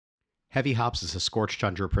Heavy Hops is a Scorched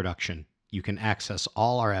Tundra production. You can access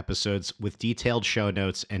all our episodes with detailed show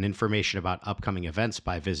notes and information about upcoming events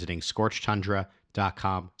by visiting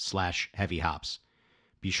scorchtundra.com/heavyhops.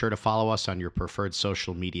 Be sure to follow us on your preferred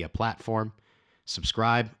social media platform.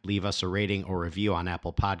 Subscribe, leave us a rating or review on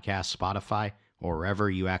Apple Podcasts, Spotify, or wherever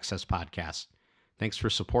you access podcasts. Thanks for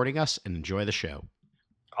supporting us and enjoy the show.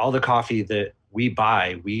 All the coffee that we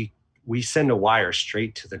buy, we send a wire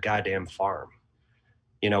straight to the goddamn farm.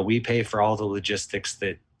 You know, we pay for all the logistics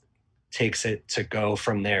that takes it to go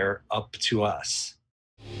from there up to us.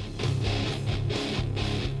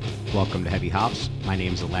 Welcome to Heavy Hops. My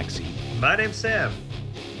name's Alexi. My name's Sam.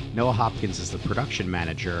 Noah Hopkins is the production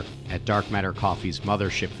manager at Dark Matter Coffee's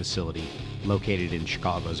mothership facility located in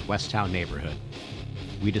Chicago's Westtown neighborhood.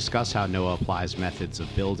 We discuss how Noah applies methods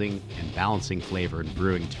of building and balancing flavor and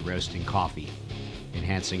brewing to roasting coffee,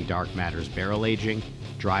 enhancing Dark Matter's barrel aging,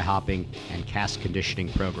 dry hopping, and cask conditioning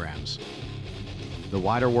programs. The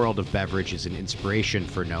wider world of beverage is an inspiration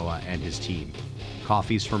for Noah and his team.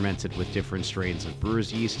 Coffees fermented with different strains of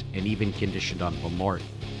brewer's yeast and even conditioned on Vermont,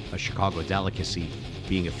 a Chicago delicacy,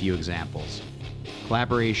 being a few examples.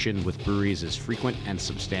 Collaboration with breweries is frequent and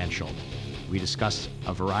substantial. We discuss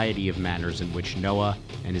a variety of manners in which Noah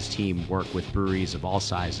and his team work with breweries of all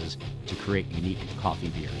sizes to create unique coffee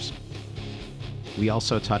beers. We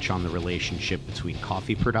also touch on the relationship between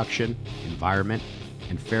coffee production, environment,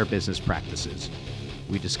 and fair business practices.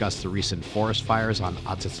 We discuss the recent forest fires on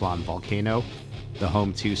Atitlan Volcano, the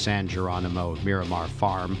home to San Geronimo Miramar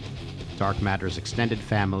Farm, Dark Matter's extended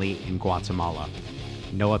family in Guatemala.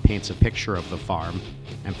 Noah paints a picture of the farm,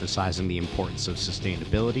 emphasizing the importance of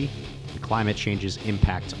sustainability and climate change's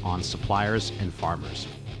impact on suppliers and farmers.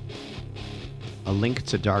 A link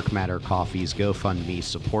to Dark Matter Coffee's GoFundMe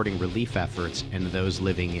supporting relief efforts and those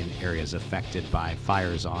living in areas affected by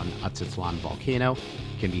fires on Atitlan Volcano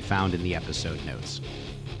can be found in the episode notes.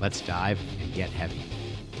 Let's dive and get heavy.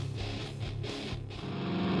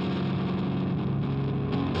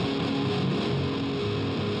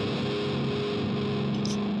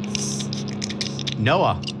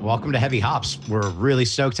 Noah, welcome to Heavy Hops. We're really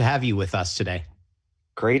stoked to have you with us today.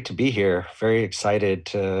 Great to be here. Very excited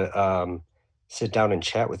to sit down and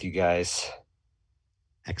chat with you guys.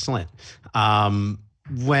 Excellent.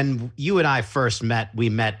 When you and I first met, we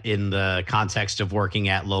met in the context of working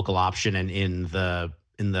at Local Option and in the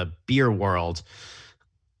beer world.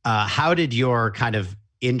 How did your kind of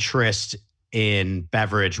interest in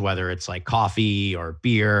beverage, whether it's like coffee or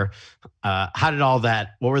beer, how did all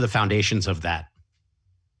that, what were the foundations of that?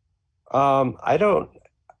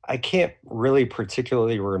 I can't really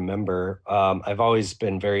particularly remember. I've always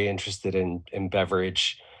been very interested in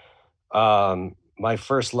beverage. My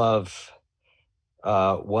first love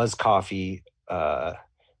was coffee. I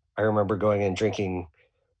remember going and drinking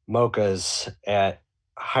mochas at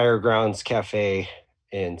Higher Grounds Cafe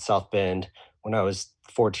in South Bend when I was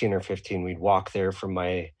 14 or 15. We'd walk there from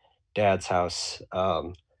my dad's house.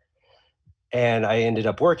 And I ended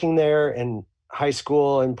up working there in high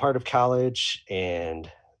school and part of college.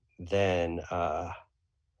 And then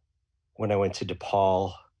when I went to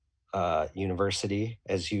DePaul University,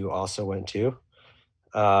 as you also went to,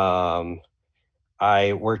 I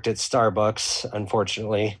worked at Starbucks,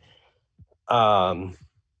 unfortunately. And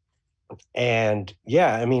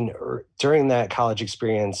yeah, I mean, during that college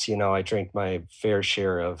experience, you know, I drank my fair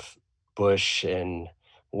share of Busch and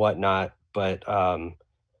whatnot, but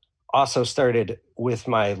also started with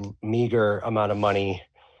my meager amount of money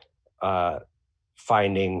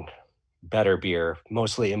finding better beer,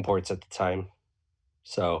 mostly imports at the time.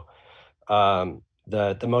 So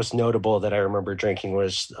the most notable that I remember drinking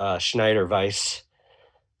was Schneider Weiss,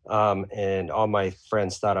 and all my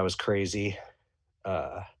friends thought I was crazy.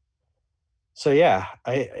 So yeah,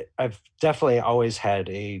 I've definitely always had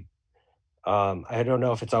I don't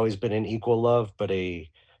know if it's always been an equal love, but a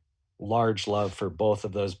large love for both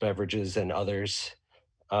of those beverages and others.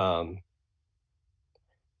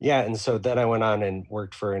 Yeah, and so then I went on and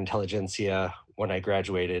worked for Intelligentsia when I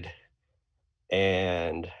graduated.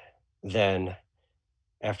 And then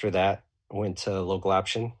after that, went to Local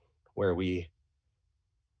Option, where we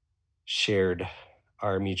shared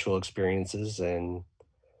our mutual experiences, and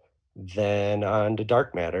then on to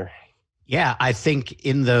Dark Matter. Yeah, I think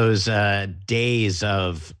in those days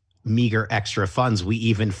of meager extra funds, we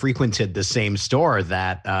even frequented the same store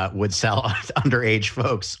that would sell underage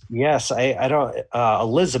folks. Yes, I don't,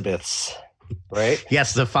 Elizabeth's, right?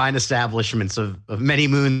 Yes, the fine establishments of many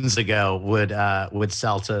moons ago would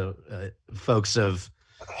sell to folks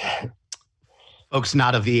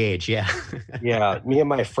not of the age. Yeah. Yeah, me and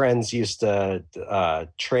my friends used to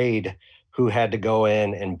trade who had to go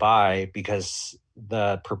in and buy because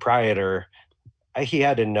the proprietor, he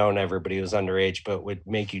had to known everybody was underage, but would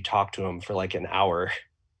make you talk to him for like an hour.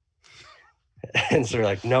 And so they're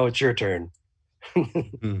like, no, it's your turn.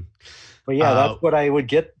 Hmm. But yeah, that's Uh, what I would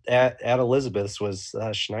get at Elizabeth's was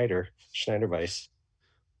Schneider Weiss.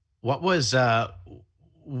 what was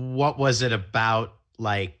what was it about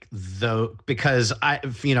like though? Because I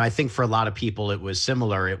think for a lot of people it was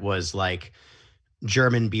similar. It was like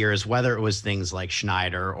German beers, whether it was things like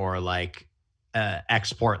Schneider or like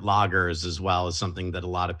export lagers as well, is something that a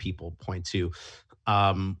lot of people point to.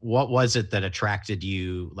 What was it that attracted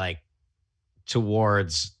you like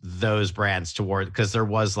towards those brands, toward, because there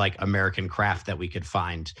was like American craft that we could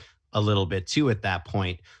find a little bit too at that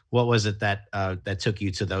point. What was it that that took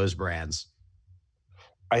you to those brands?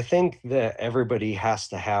 I think that everybody has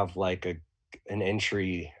to have like an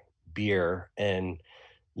entry beer, and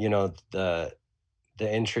the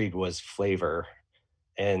intrigue was flavor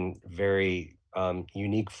and very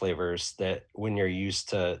unique flavors that when you're used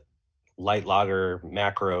to light lager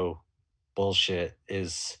macro bullshit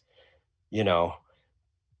is you know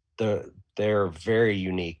they're very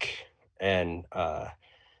unique. And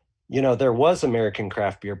there was American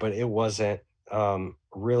craft beer, but it wasn't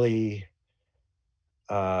really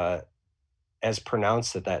uh as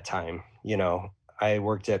pronounced at that time.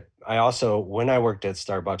 I also, when I worked at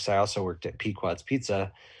Starbucks, I also worked at Pequod's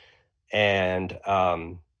Pizza. And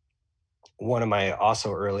one of my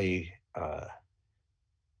also early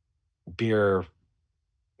beer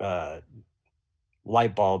uh,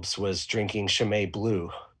 light bulbs was drinking Chimay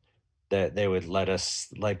Blue, that they would let us,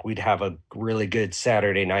 like, we'd have a really good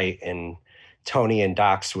Saturday night, and Tony and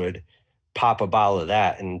Docs would pop a bottle of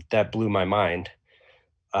that, and that blew my mind.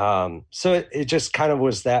 So it just kind of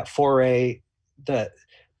was that foray. The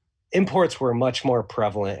imports were much more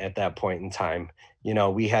prevalent at that point in time.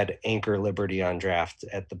 We had Anchor Liberty on draft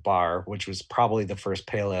at the bar, which was probably the first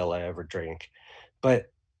pale ale I ever drank.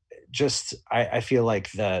 But just, I feel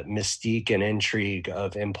like the mystique and intrigue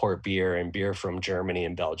of import beer and beer from Germany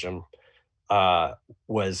and Belgium uh,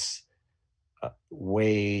 was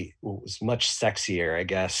was much sexier, I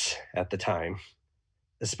guess, at the time,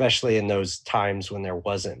 especially in those times when there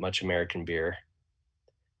wasn't much American beer.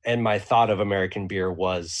 And my thought of American beer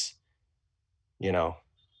was, you know,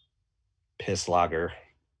 piss lager.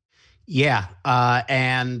 Yeah,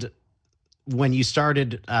 and when you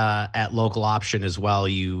started at Local Option as well,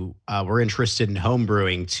 you were interested in home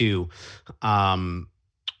brewing too. Um,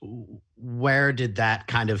 where did that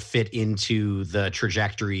kind of fit into the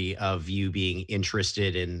trajectory of you being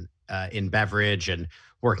interested in beverage and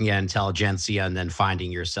working at Intelligentsia and then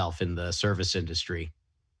finding yourself in the service industry?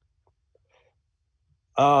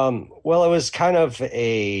 Well, it was kind of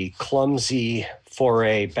a clumsy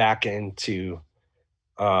foray back into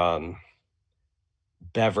um,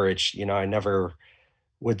 beverage. I never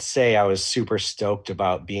would say I was super stoked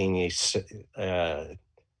about being a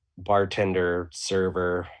bartender,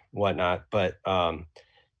 server, whatnot. But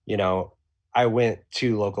you know, I went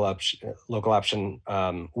to local option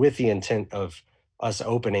with the intent of us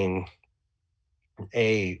opening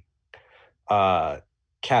a uh,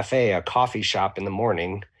 cafe, a coffee shop in the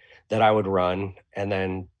morning that I would run, and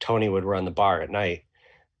then Tony would run the bar at night.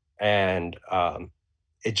 And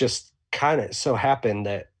it just kind of so happened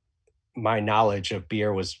that my knowledge of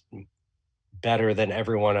beer was better than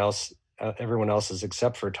everyone else's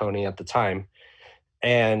except for Tony at the time.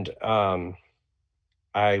 And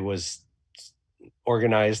I was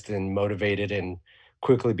organized and motivated and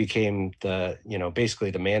quickly became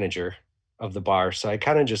basically the manager of the bar. So I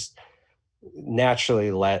kind of just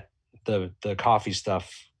naturally let the coffee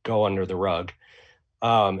stuff go under the rug.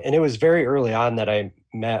 And it was very early on that I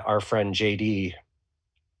met our friend JD,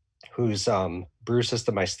 whose brew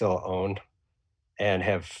system I still own and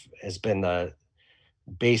has been the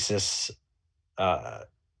basis uh,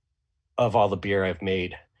 of all the beer I've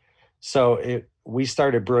made. So we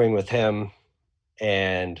started brewing with him,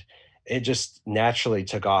 and it just naturally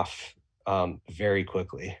took off very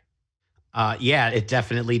quickly. Yeah, it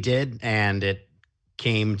definitely did, and it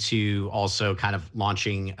came to also kind of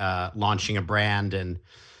launching a brand and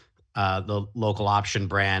the Local Option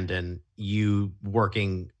brand, and you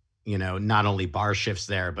working, not only bar shifts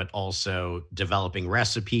there, but also developing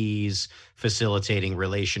recipes, facilitating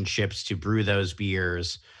relationships to brew those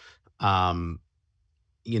beers. Um,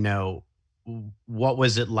 you know, what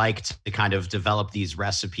was it like to kind of develop these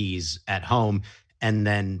recipes at home and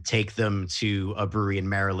then take them to a brewery in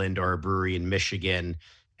Maryland or a brewery in Michigan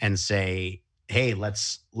and say, "Hey,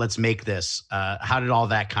 let's make this." How did all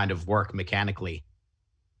that kind of work mechanically?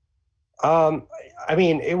 Um, I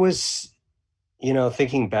mean, it was.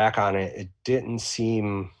 thinking back on it, it didn't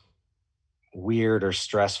seem weird or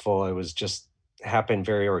stressful. It was just happened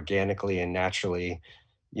very organically and naturally.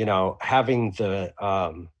 Having the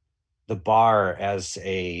bar as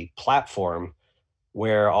a platform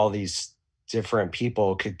where all these different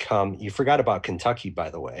people could come. You forgot about Kentucky, by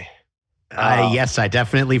the way. Uh, Yes, I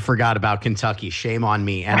definitely forgot about Kentucky. Shame on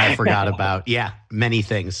me. And I forgot about, yeah, many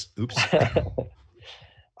things. Oops.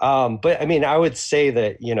 but I mean, I would say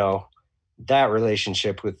that, that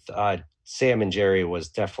relationship with Sam and Jerry was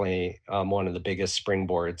definitely one of the biggest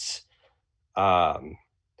springboards. Um,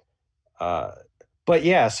 uh, but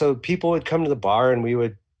yeah, so people would come to the bar and we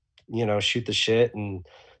would, shoot the shit. And,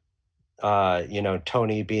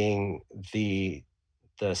 Tony being the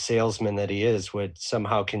salesman that he is would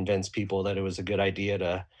somehow convince people that it was a good idea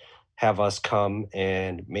to have us come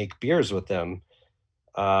and make beers with them.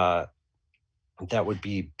 Uh, that would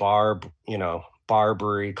be bar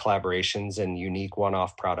brewery collaborations and unique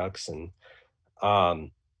one-off products. And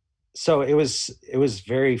um, so it was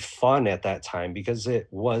very fun at that time because it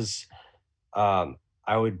was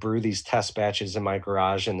I would brew these test batches in my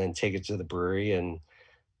garage and then take it to the brewery, and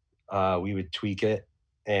we would tweak it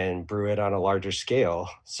and brew it on a larger scale.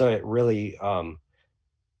 So it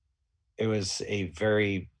was a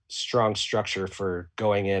very strong structure for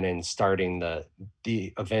going in and starting the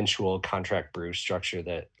eventual contract brew structure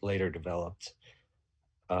that later developed.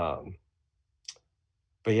 Um,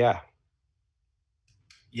 but yeah,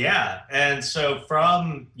 Yeah. And so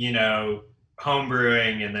from, home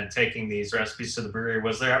brewing and then taking these recipes to the brewery,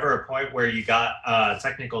 was there ever a point where you got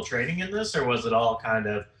technical training in this, or was it all kind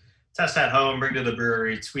of test at home, bring to the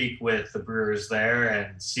brewery, tweak with the brewers there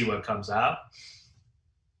and see what comes out?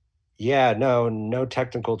 yeah, no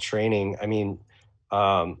technical training. I mean,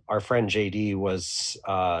 our friend JD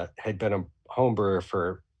had been a home brewer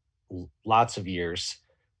for lots of years,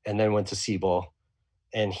 and then went to Siebel,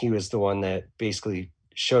 and he was the one that basically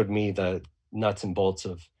showed me the nuts and bolts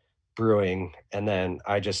of brewing. And then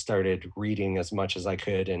I just started reading as much as I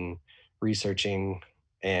could and researching,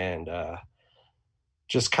 and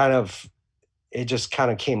just kind of it just kind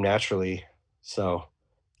of came naturally. So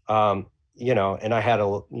and I had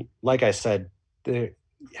like I said, the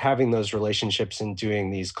having those relationships and doing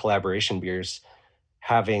these collaboration beers,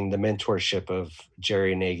 having the mentorship of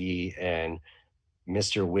Jerry Nagy and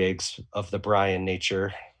Mr. Wiggs of the Brian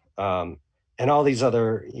nature, and all these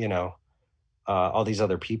other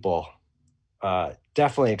people,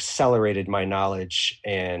 definitely accelerated my knowledge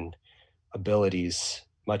and abilities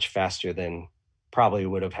much faster than probably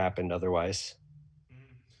would have happened otherwise.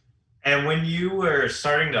 And when you were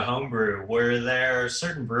starting to homebrew, were there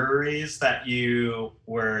certain breweries that you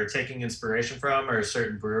were taking inspiration from, or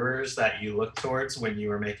certain brewers that you looked towards when you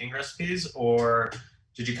were making recipes, or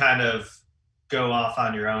did you kind of go off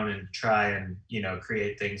on your own and try and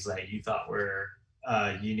create things that you thought were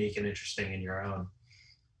unique and interesting in your own?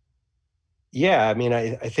 Yeah, I mean,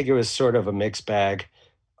 I think it was sort of a mixed bag.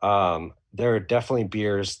 There are definitely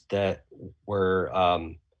beers that were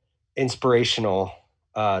inspirational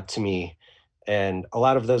to me, and a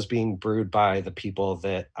lot of those being brewed by the people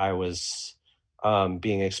that I was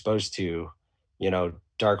being exposed to.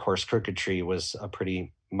 Dark Horse Crooked Tree was a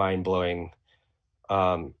pretty mind blowing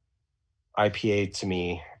um, IPA to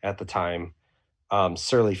me at the time.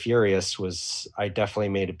 Surly Furious was I definitely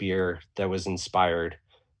made a beer that was inspired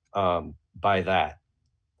by that.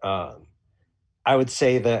 Um, I would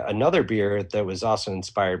say that another beer that was also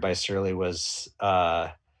inspired by Surly was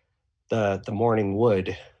the Morning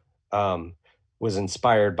Wood. Um, was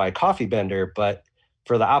inspired by Coffee Bender, but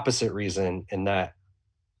for the opposite reason, in that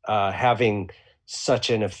having such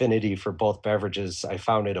an affinity for both beverages, I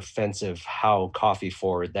found it offensive how coffee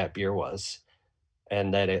forward that beer was,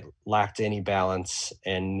 and that it lacked any balance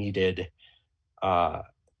and uh,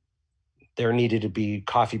 there needed to be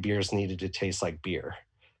coffee beers needed to taste like beer.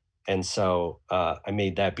 And so I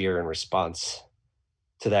made that beer in response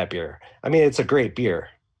to that beer. I mean, it's a great beer,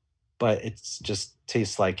 but it's just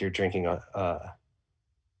tastes like you're drinking a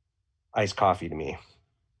iced coffee to me.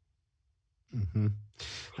 Hmm.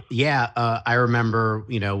 Yeah, I remember,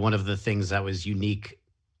 one of the things that was unique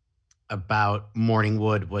about Morning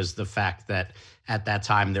Wood was the fact that at that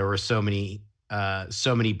time there were so many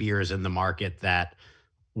beers in the market that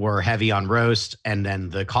were heavy on roast, and then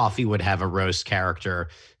the coffee would have a roast character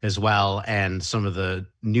as well, and some of the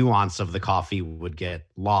nuance of the coffee would get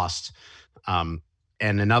lost. Um,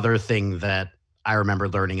 and another thing that I remember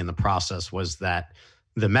learning in the process was that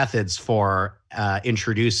the methods for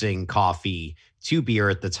introducing coffee to beer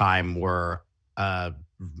at the time were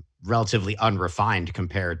relatively unrefined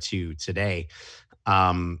compared to today.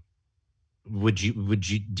 Um,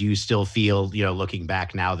 do you still feel, looking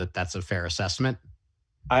back now, that that's a fair assessment?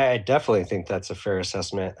 I definitely think that's a fair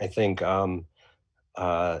assessment. I think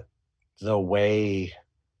uh, the way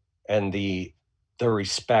and the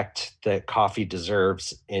respect that coffee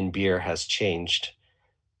deserves in beer has changed.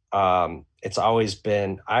 It's always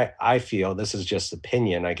been, I feel, this is just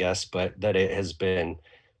opinion, I guess, but that it has been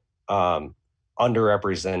um,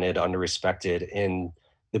 underrepresented, underrespected in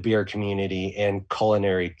the beer community and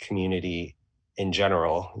culinary community in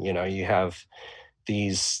general. You know, you have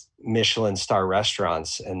these Michelin star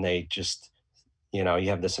restaurants and they just, you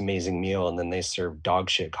have this amazing meal and then they serve dog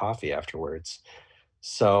shit coffee afterwards.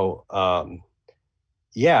 So,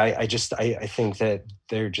 yeah, I think that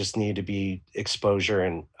there just need to be exposure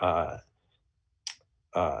and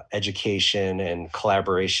education, and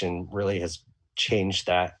collaboration really has changed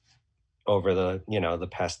that over the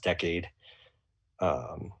past decade.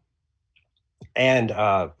 Um, and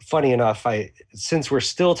funny enough, I since we're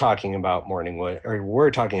still talking about Morningwood, or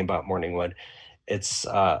we're talking about Morningwood, it's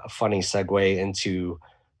a funny segue into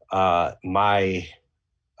my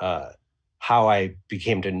how I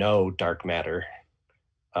became to know dark matter.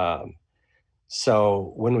 Um,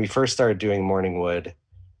 so when we first started doing Morningwood,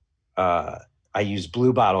 uh, I used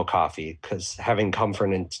Blue Bottle coffee because having come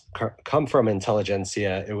from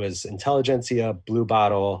Intelligentsia, it was Intelligentsia, Blue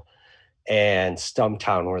Bottle, and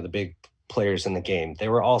Stumptown were the big players in the game. They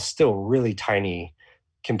were all still really tiny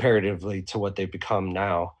comparatively to what they've become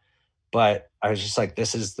now. But I was just like,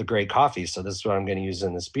 this is the great coffee, so this is what I'm going to use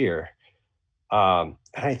in this beer. And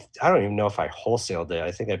I don't even know if I wholesaled it.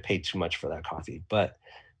 I think I paid too much for that coffee, but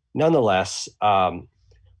nonetheless,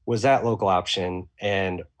 was that local option.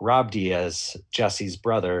 And Rob Diaz, Jesse's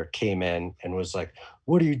brother, came in and was like,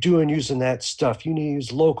 "What are you doing using that stuff? You need to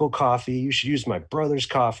use local coffee. You should use my brother's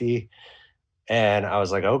coffee." And I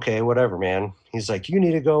was like, "Okay, whatever, man." He's like, "You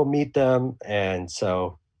need to go meet them." And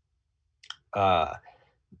so uh,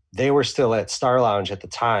 they were still at Star Lounge at the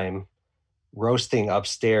time, roasting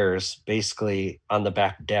upstairs, basically on the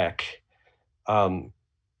back deck. Um,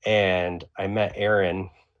 and I met Aaron,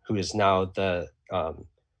 who is now the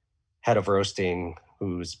head of roasting,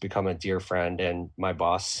 who's become a dear friend and my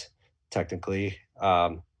boss, technically.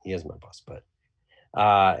 He is my boss, but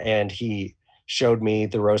and he showed me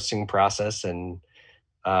the roasting process and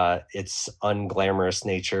its unglamorous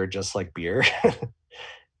nature, just like beer.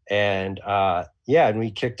 And yeah, and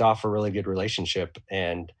we kicked off a really good relationship.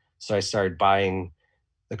 And so I started buying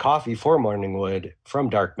the coffee for Morningwood from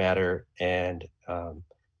Dark Matter, and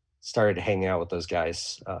started hanging out with those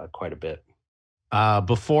guys quite a bit.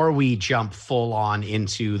 Before we jump full on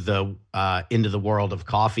into the world of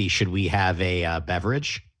coffee, should we have a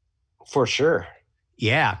beverage? For sure.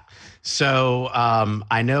 Yeah. So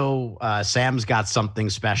I know Sam's got something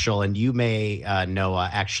special, and you may, Noah,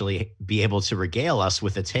 actually be able to regale us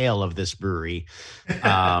with a tale of this brewery.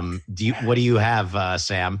 What do you have,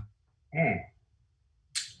 Sam? Mm.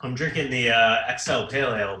 I'm drinking the XL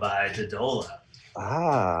Pale Ale by Dodola.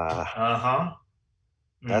 Ah, Uh-huh.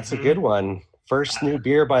 that's a Mm-hmm. good one. First new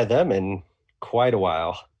beer by them in quite a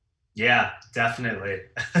while. Yeah, definitely.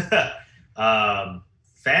 um,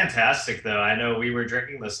 Fantastic, though. I know we were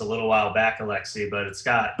drinking this a little while back, Alexi, but it's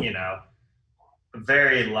got, a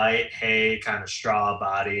very light hay kind of straw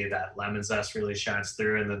body. That lemon zest really shines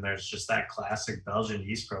through. And then there's just that classic Belgian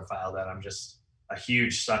yeast profile that I'm just a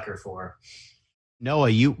huge sucker for.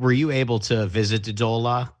 Noah, were you able to visit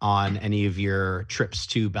Dodola on any of your trips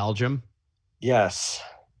to Belgium? Yes.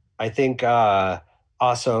 I think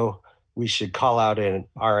also we should call out an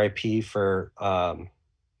RIP for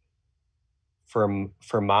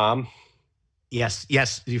mom. Yes,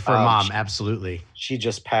 yes, for Um, mom, she, absolutely. she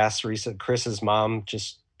just passed recent. Chris's mom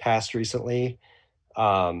just passed recently.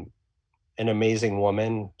 Um, an amazing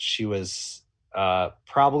woman. She was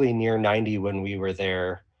probably near 90 when we were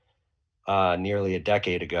there nearly a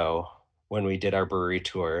decade ago when we did our brewery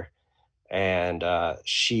tour. And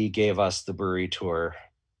she gave us the brewery tour,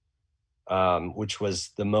 which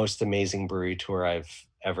was the most amazing brewery tour I've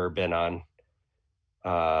ever been on.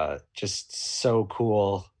 Just so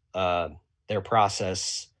cool. Their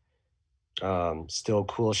process, still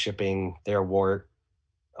cool shipping their wort,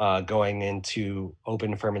 going into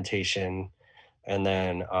open fermentation, and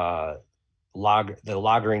then the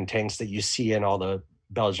lagering tanks that you see in all the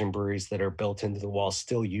Belgian breweries that are built into the wall,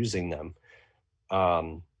 still using them.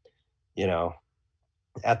 Um, you know,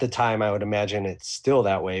 at the time, I would imagine it's still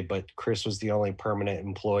that way, but Chris was the only permanent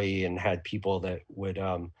employee and had people that would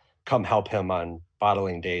come help him on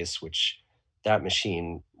bottling days, which that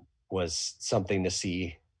machine was something to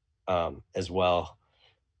see as well.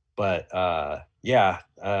 But yeah,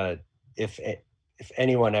 if if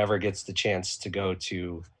anyone ever gets the chance to go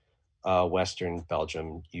to Western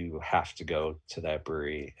Belgium, you have to go to that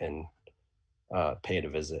brewery and pay it a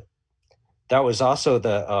visit. That was also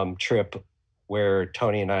the trip where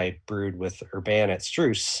Tony and I brewed with Urban at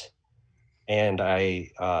Struce, and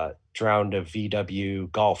I drowned a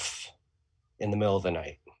VW Golf in the middle of the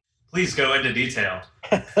night. Please go into detail.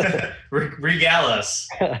 Regale us.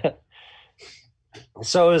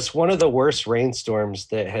 So it was one of the worst rainstorms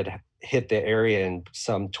that had hit the area in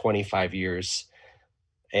some 25 years.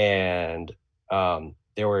 And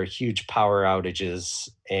there were huge power outages,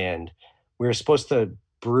 and we were supposed to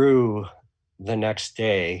brew the next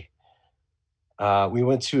day. We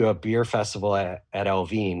went to a beer festival at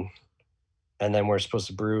Elvine, and then we're supposed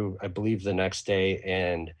to brew, I believe, the next day,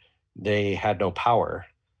 and they had no power.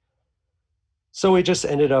 So we just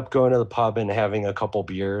ended up going to the pub and having a couple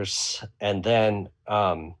beers. And then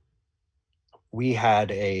we had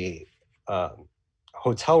a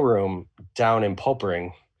hotel room down in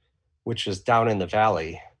Pulpering, which was down in the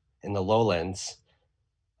valley in the lowlands.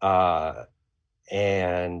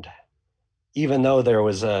 And even though there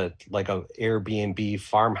was a Airbnb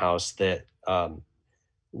farmhouse that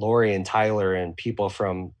Lori and Tyler and people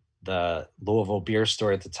from the Louisville beer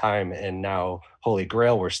store at the time and now Holy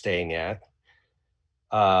Grail were staying at.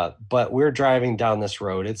 But we're driving down this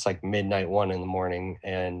road. It's like midnight, 1 a.m,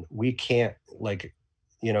 and we can't,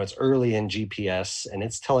 it's early in GPS, and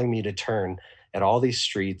it's telling me to turn at all these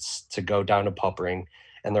streets to go down to Pulpering,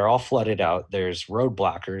 and they're all flooded out. There's road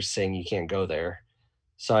blockers saying you can't go there.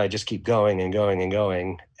 So I just keep going and going and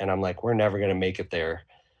going. And I'm like, we're never going to make it there.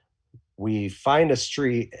 We find a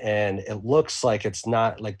street, and it looks like it's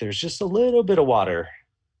not, like there's just a little bit of water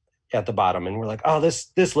at the bottom. And we're like, oh,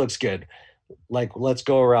 this looks good. Like, let's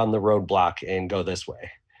go around the roadblock and go this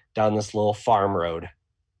way down this little farm road.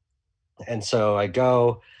 And so I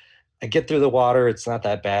get through the water. It's not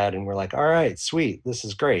that bad. And we're like, all right, sweet. This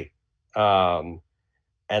is great. And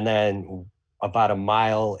then about a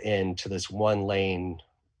mile into this 1-lane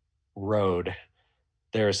road,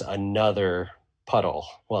 there's another puddle.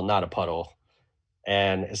 Well, not a puddle.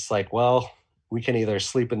 And it's like, well, we can either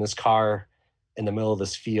sleep in this car in the middle of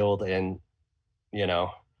this field and,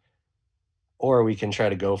 or we can try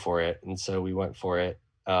to go for it. And so we went for it.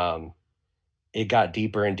 It got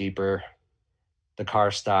deeper and deeper. The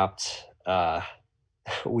car stopped.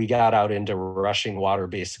 We got out into rushing water,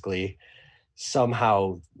 basically.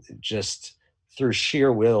 Somehow, just through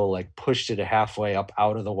sheer will, pushed it halfway up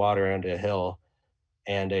out of the water onto a hill.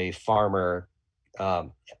 And a farmer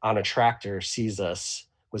on a tractor sees us,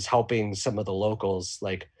 was helping some of the locals,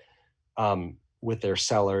 with their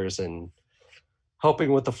cellars and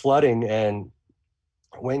helping with the flooding, and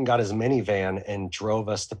went and got his minivan and drove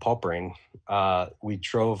us to Pulpering. We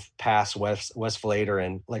drove past West Valader,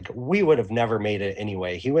 and we would have never made it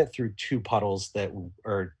anyway. He went through two puddles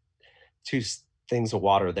two things of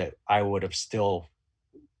water that I would have still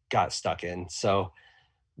got stuck in. So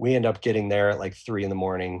we end up getting there at 3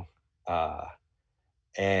 a.m.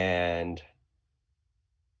 And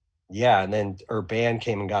then Urban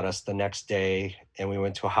came and got us the next day, and we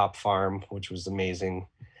went to a hop farm, which was amazing.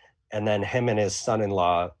 And then him and his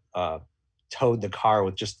son-in-law towed the car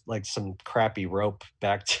with just some crappy rope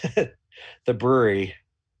back to the brewery.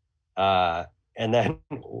 And then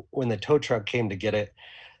when the tow truck came to get it,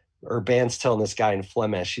 Urban's telling this guy in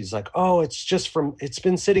Flemish, he's like, oh, it's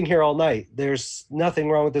been sitting here all night. There's nothing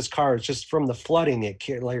wrong with this car. It's just from the flooding. It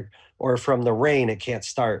can't or from the rain, it can't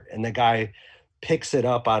start. And the guy picks it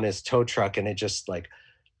up on his tow truck, and it just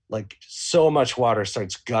so much water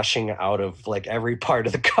starts gushing out of every part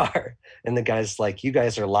of the car. And the guy's like, you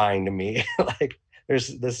guys are lying to me. This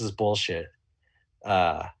is bullshit.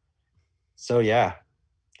 So yeah,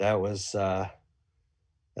 that's how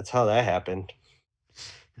that happened.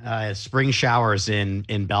 Spring showers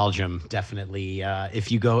in Belgium, definitely. If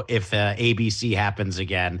ABC happens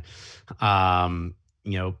again,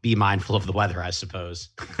 be mindful of the weather, I suppose.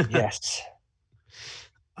 Yes.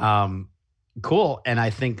 Cool. And I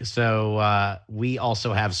think so. We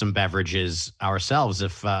also have some beverages ourselves,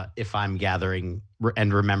 if I'm gathering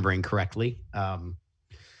and remembering correctly.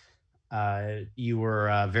 You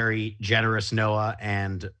were very generous, Noah,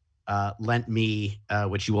 and lent me,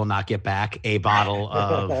 which you will not get back, a bottle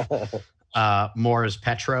of Moore's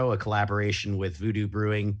Petro, a collaboration with Voodoo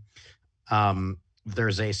Brewing.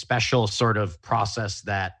 There's a special sort of process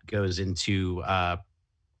that goes into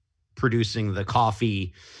producing the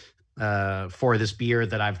coffee for this beer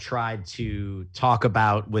that I've tried to talk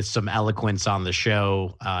about with some eloquence on the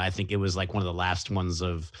show. I think it was one of the last ones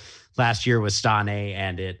of last year with Stane,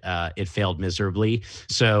 and it failed miserably.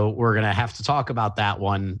 So we're going to have to talk about that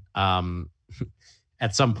one.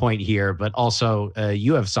 at some point here, but also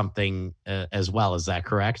you have something as well. Is that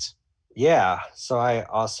correct? Yeah. So I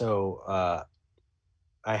also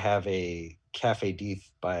I have a Cafe Deeth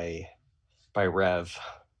by Rev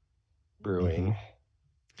Hmm. Brewing.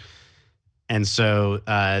 And so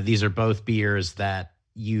these are both beers that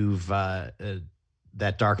you've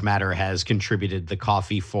that Dark Matter has contributed the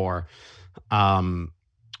coffee for. Um,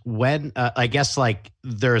 when I guess like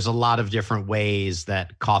there's a lot of different ways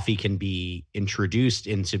that coffee can be introduced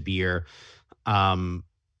into beer. Um,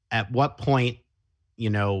 at what point,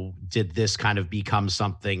 did this kind of become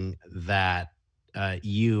something that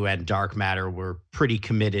you and Dark Matter were pretty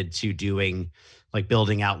committed to doing, like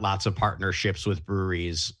building out lots of partnerships with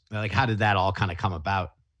breweries? Like, how did that all kind of come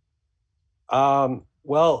about?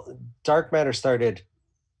 Well, Dark Matter started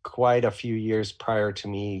quite a few years prior to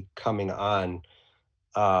me coming on,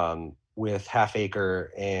 with Half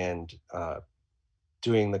Acre and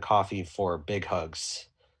doing the coffee for Big Hugs.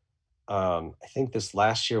 I think this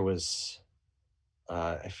last year was,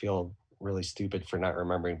 I feel really stupid for not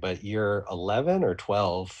remembering, but year 11 or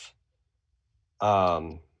 12,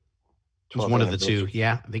 um, It was 12th one of the two. anniversary.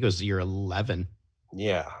 Yeah, I think it was year 11.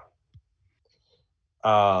 Yeah.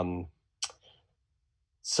 Um,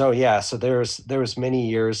 so yeah, so there was many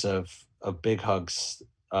years of Big Hugs,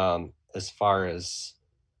 as far as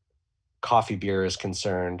coffee beer is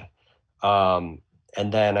concerned. Um,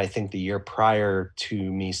 and then I think the year prior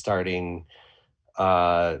to me starting,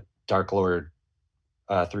 uh, Dark Lord,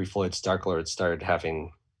 Three Floyds Dark Lord started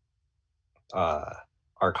having uh,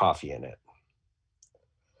 our coffee in it.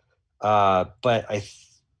 But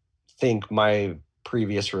think my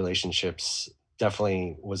previous relationships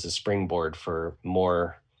definitely was a springboard for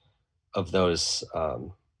more of those,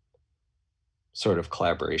 sort of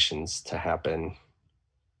collaborations to happen.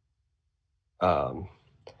 Um,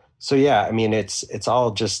 so yeah, I mean, it's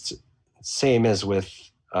all just same as with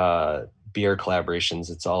beer collaborations.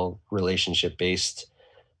 It's all relationship based,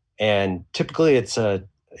 and typically it's a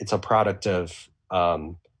product of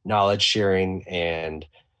knowledge sharing and,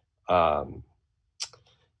 um,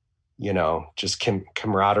 just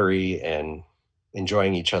camaraderie and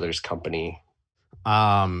enjoying each other's company.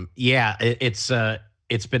 Yeah,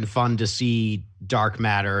 it's been fun to see Dark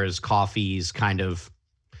Matter's coffees kind of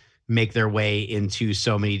make their way into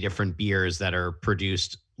so many different beers that are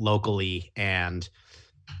produced locally, and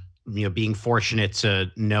being fortunate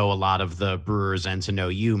to know a lot of the brewers and to know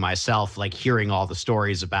you myself, like hearing all the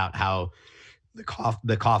stories about how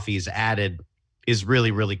the coffee is added is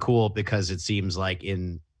really really cool, because it seems like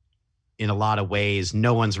in a lot of ways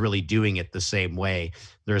no one's really doing it the same way.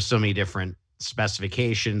 There's so many different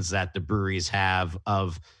specifications that the breweries have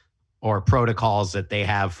of, or protocols that they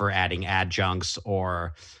have for adding adjuncts,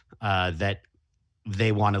 or that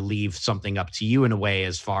they want to leave something up to you in a way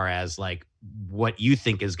as far as like what you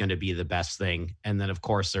think is going to be the best thing. And then of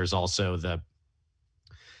course there's also the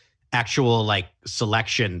actual like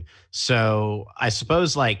selection. So I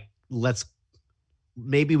suppose like let's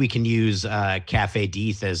maybe we can use Cafe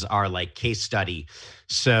Deeth as our like case study.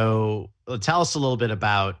 So tell us a little bit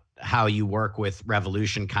about how you work with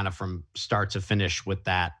Revolution, kind of from start to finish with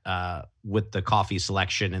that, with the coffee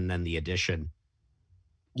selection and then the addition.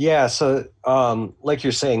 Yeah, so like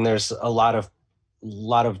you're saying, there's a lot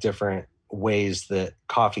of different ways that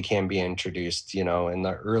coffee can be introduced. In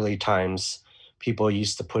the early times, people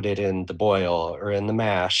used to put it in the boil or in the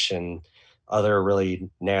mash and other really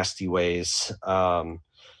nasty ways.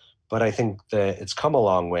 But I think that it's come a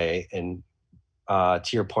long way. And to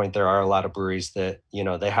your point, there are a lot of breweries that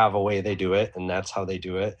they have a way they do it, and that's how they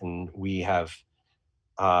do it. And we have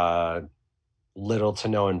uh, little to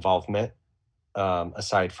no involvement,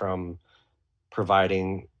 aside from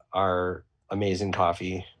providing our amazing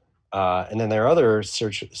coffee. And then there are other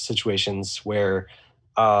situations where,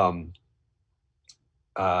 um,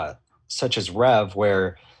 uh, such as Rev,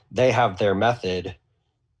 where they have their method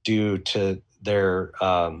due to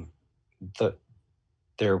the,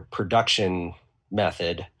 their production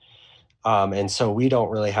method. And so we don't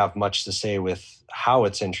really have much to say with how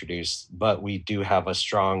it's introduced, but we do have a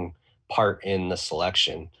strong part in the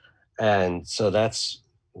selection. And so that's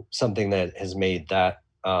something that has made that,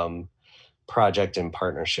 project and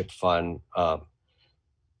partnership fun.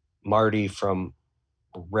 Marty from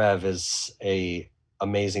Rev is a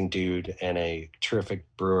amazing dude and a terrific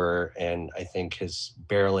brewer, and I think his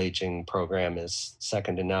barrel aging program is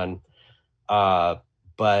second to none.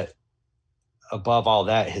 But above all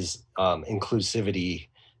that, his inclusivity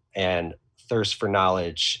and thirst for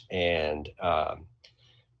knowledge and,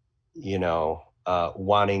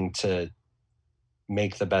 wanting to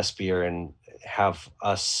make the best beer and have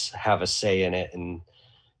us have a say in it and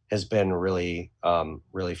has been really,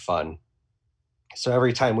 really fun. So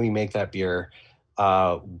every time we make that beer,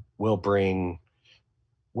 uh, we'll bring,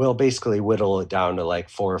 we'll basically whittle it down to like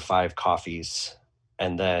 4 or 5 coffees,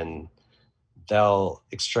 and then they'll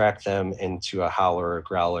extract them into a howler or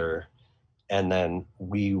growler, and then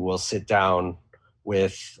we will sit down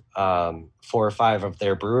with 4 or 5 of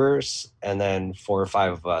their brewers, and then 4 or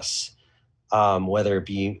 5 of us, whether it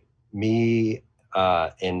be me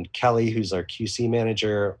and Kelly, who's our QC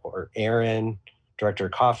manager, or Aaron, director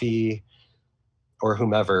of coffee, or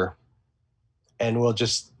whomever. And we'll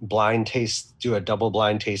just blind taste, do a double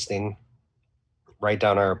blind tasting, write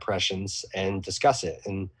down our impressions, and discuss it.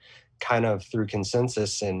 And kind of through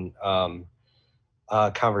consensus and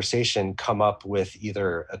conversation, come up with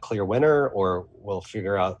either a clear winner, or we'll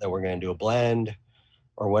figure out that we're going to do a blend,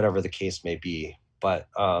 or whatever the case may be. But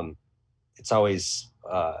it's always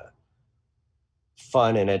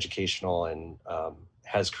fun and educational, and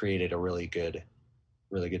has created a really good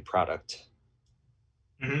product.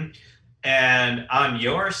 Mm-hmm. And on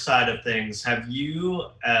your side of things, have you,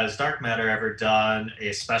 as Dark Matter, ever done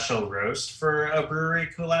a special roast for a brewery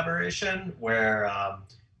collaboration where,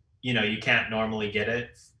 you can't normally get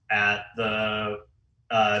it at the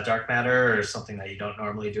Dark Matter, or something that you don't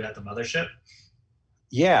normally do at the mothership?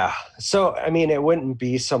 Yeah. So, I mean, it wouldn't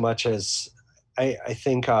be so much as I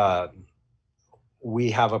think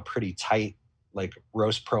we have a pretty tight like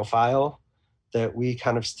roast profile that we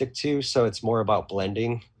kind of stick to. So it's more about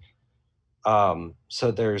blending.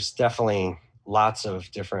 So there's definitely lots of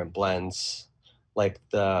different blends, like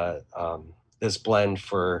the this blend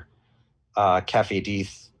for Cafe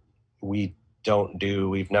Deeth. We've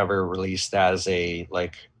never released as a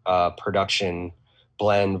like production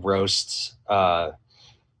blend roast.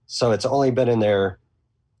 So it's only been in their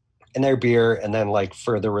beer, and then like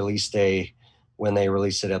for the release day, when they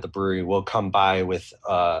release it at the brewery, we'll come by with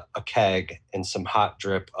a keg and some hot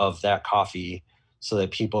drip of that coffee, so that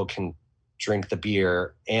people can drink the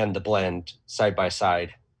beer and the blend side by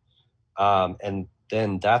side. And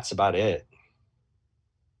then that's about it.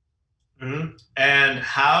 Mm-hmm. And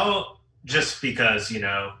how, just because,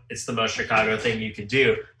 it's the most Chicago thing you could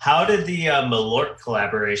do, how did the Malort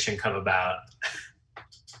collaboration come about?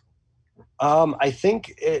 I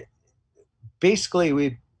think it basically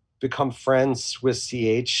we become friends with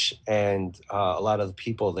CH and a lot of the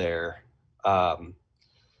people there. Um,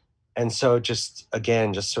 and so just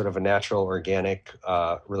again, just sort of a natural, organic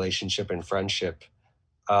relationship and friendship.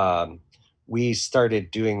 Um, we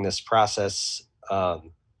started doing this process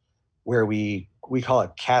where we call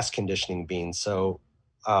it cask conditioning beans. So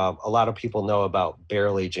a lot of people know about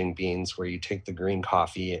barrel aging beans, where you take the green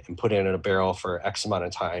coffee and put it in a barrel for X amount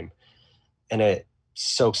of time, and it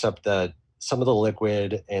soaks up some of the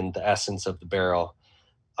liquid and the essence of the barrel.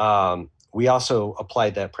 We also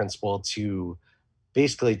applied that principle to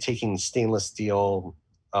basically taking stainless steel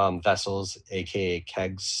vessels, aka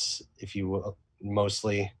kegs, if you will,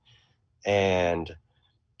 mostly, and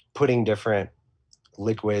putting different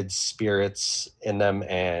liquids, spirits in them,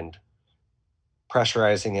 and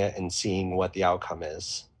pressurizing it and seeing what the outcome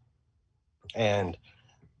is. And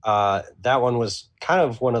that one was kind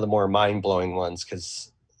of one of the more mind-blowing ones,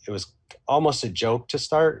 because it was almost a joke to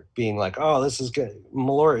start, being like, oh, this is good,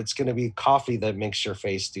 Malort, it's going to be coffee that makes your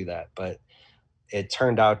face do that. But it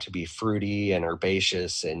turned out to be fruity and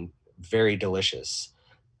herbaceous and very delicious.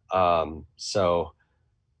 So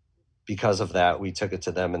because of that, we took it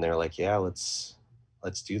to them, and they're like, yeah, let's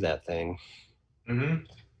do that thing. Mm-hmm.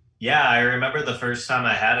 Yeah, I remember the first time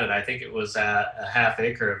I had it. I think it was at a Half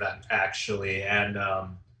Acre event, actually. And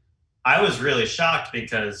I was really shocked,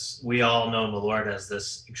 because we all know Malort as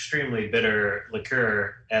this extremely bitter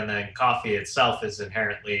liqueur, and then coffee itself is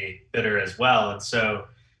inherently bitter as well. And so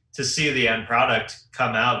to see the end product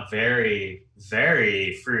come out very,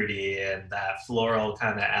 very fruity, and that floral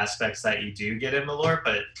kind of aspects that you do get in Malort,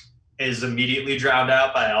 but is immediately drowned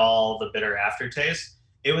out by all the bitter aftertaste,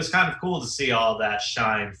 it was kind of cool to see all that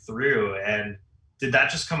shine through. And did that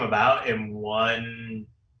just come about in one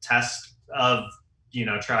test of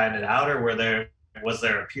trying it out, or was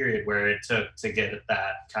there a period where it took to get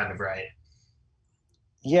that kind of right?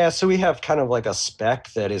 Yeah, so we have kind of like a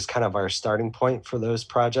spec that is kind of our starting point for those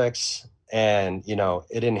projects. And,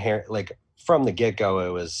 it inherent, like from the get-go,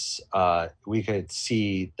 it was we could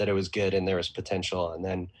see that it was good and there was potential. And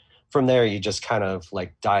then from there, you just kind of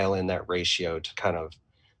like dial in that ratio to kind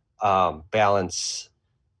of balance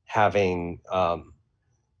having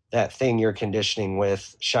that thing you're conditioning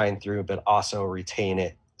with shine through, but also retain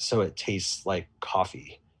it so it tastes like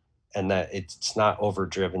coffee, and that it's not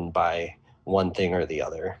overdriven by one thing or the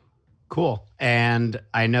other. Cool. And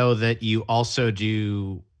I know that you also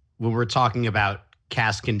do when we're talking about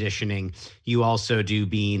cask conditioning, you also do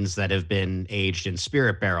beans that have been aged in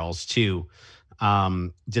spirit barrels too.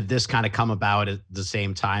 Did this kind of come about at the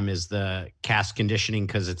same time as the cask conditioning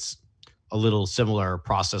because it's a little similar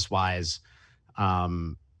process wise?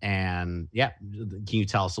 And yeah, can you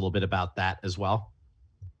tell us a little bit about that as well?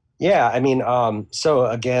 Yeah, I mean, so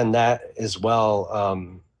again, that as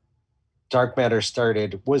well, dark matter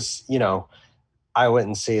started was, I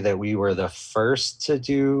wouldn't say that we were the first to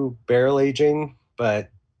do barrel aging, but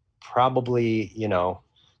probably,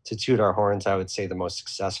 to toot our horns, I would say the most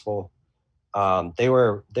successful. They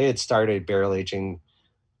had started barrel aging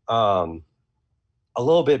um, a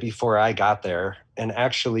little bit before I got there, and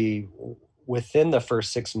actually within the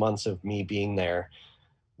first 6 months of me being there,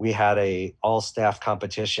 we had a all staff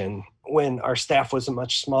competition when our staff was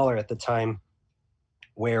much smaller at the time,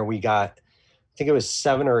 where we got, I think it was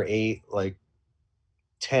 7 or 8 like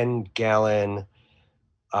 10-gallon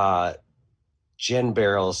uh, gin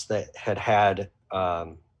barrels that had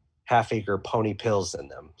half acre pony pills in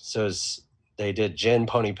them. So they did gin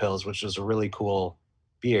pony pills, which was a really cool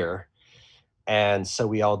beer. And so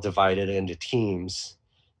we all divided into teams,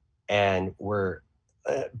 and we're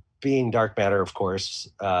uh, being dark matter, of course.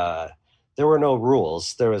 There were no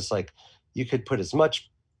rules. There was like, you could put as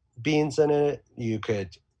much beans in it, you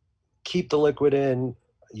could keep the liquid in,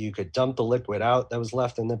 you could dump the liquid out that was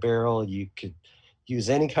left in the barrel, you could use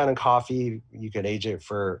any kind of coffee, you could age it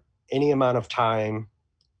for any amount of time.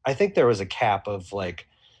 I think there was a cap of like,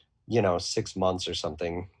 6 months or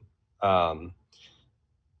something. Um,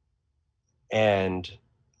 and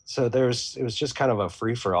so it was just kind of a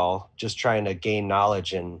free for all, just trying to gain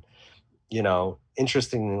knowledge. And,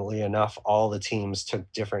 interestingly enough, all the teams took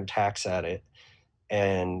different tacks at it.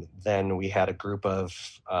 And then we had a group of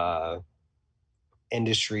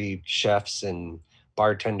industry chefs and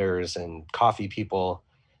bartenders and coffee people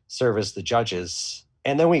serve as the judges,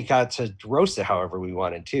 and then we got to roast it however we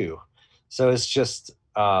wanted to. So it's just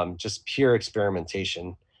pure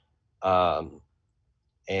experimentation. um,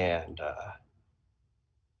 and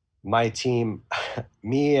my team,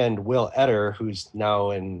 me and Will Etter, who's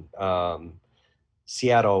now in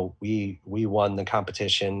Seattle, we won the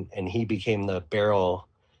competition, and he became the barrel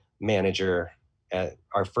manager, at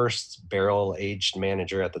our first barrel aged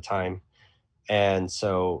manager at the time. And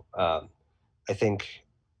so I think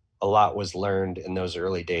a lot was learned in those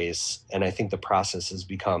early days. And I think the process has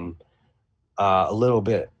become a little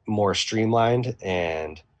bit more streamlined,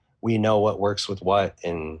 and we know what works with what,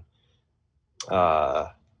 and uh,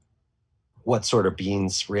 what sort of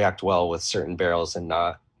beans react well with certain barrels and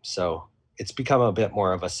not. So it's become a bit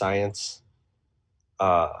more of a science.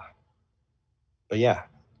 Uh, but yeah,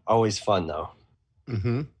 always fun though.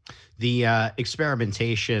 Hmm. The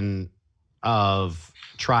experimentation of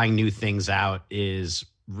trying new things out is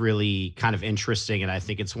really kind of interesting. And I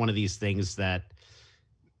think it's one of these things that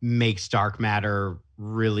makes dark matter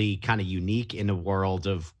really kind of unique in a world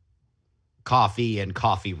of coffee and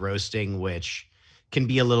coffee roasting, which can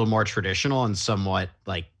be a little more traditional and somewhat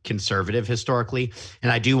like conservative historically.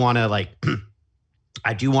 And I do want to like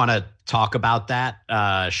I do want to talk about that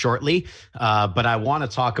shortly, but I want to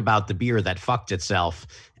talk about the beer that fucked itself,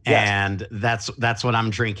 Yes. and that's what I'm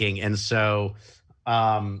drinking. And so,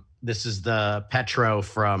 this is the Petro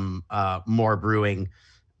from More Brewing,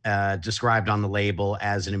 described on the label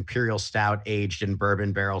as an imperial stout aged in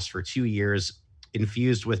bourbon barrels for 2 years,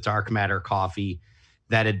 infused with dark matter coffee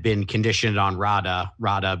that had been conditioned on Rada,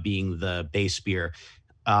 Rada being the base beer.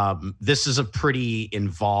 This is a pretty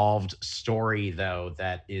involved story, though,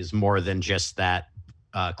 that is more than just that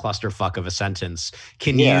clusterfuck of a sentence.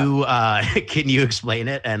 Can Yeah. you can you explain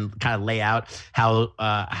it and kind of lay out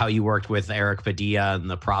how you worked with Eric Padilla and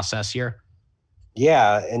the process here?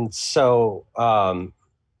 Yeah. And so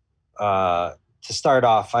to start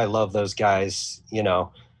off, I love those guys.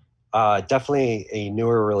 Definitely a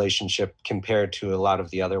newer relationship compared to a lot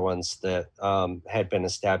of the other ones that had been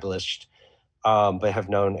established, but have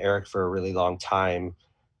known Eric for a really long time.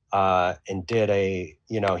 And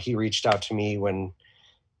he reached out to me when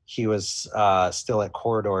he was still at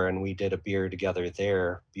Corridor, and we did a beer together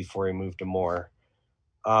there before he moved to Moore.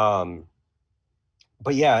 Um,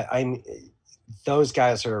 but yeah, those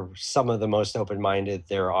guys are some of the most open-minded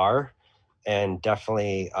there are, and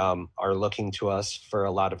definitely are looking to us for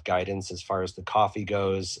a lot of guidance as far as the coffee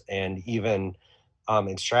goes, and even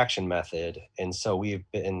extraction method. And so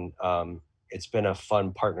it's been a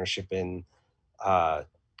fun partnership in uh,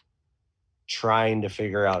 trying to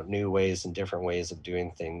figure out new ways and different ways of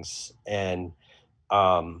doing things. And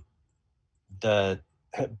um, the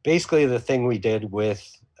basically the thing we did with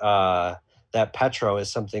that Petro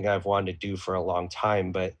is something I've wanted to do for a long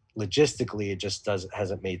time, but logistically, it just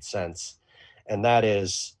hasn't made sense. And that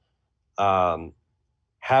is um,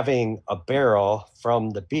 having a barrel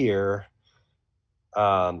from the beer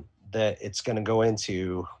that it's going to go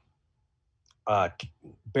into, uh,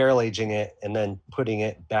 barrel aging it and then putting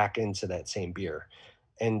it back into that same beer.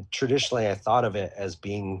 And traditionally, I thought of it as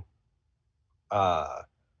being uh,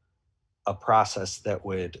 a process that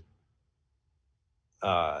would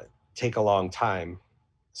uh, take a long time.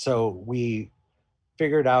 So we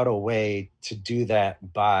figured out a way to do that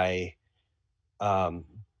um,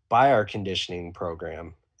 by our conditioning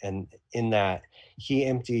program. And in that, he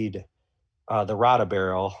emptied the Rada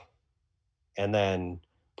barrel and then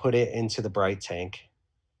put it into the bright tank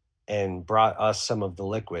and brought us some of the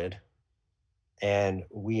liquid. And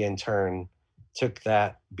we in turn took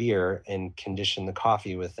that beer and conditioned the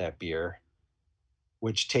coffee with that beer,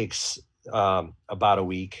 which takes about a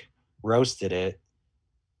week, roasted it,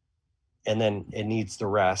 and then it needs the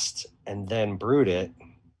rest, and then brewed it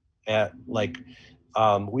at like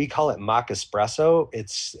we call it mock espresso.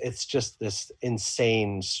 It's just this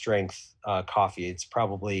insane strength coffee. It's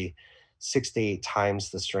probably 6 to 8 times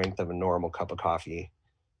the strength of a normal cup of coffee.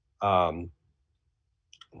 Um,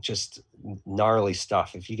 just gnarly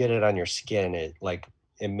stuff. If you get it on your skin, it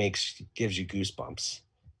gives you goosebumps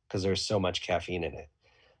because there's so much caffeine in it.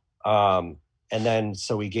 Um, and then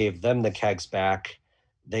so we gave them the kegs back.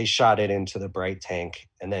 They shot it into the bright tank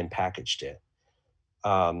and then packaged it.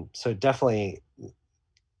 So definitely,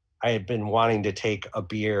 I had been wanting to take a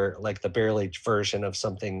beer like the barrel aged version of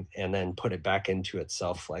something and then put it back into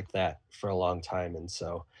itself like that for a long time. And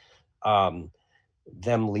so um,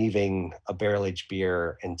 them leaving a barrel aged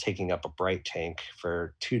beer and taking up a bright tank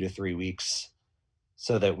for 2 to 3 weeks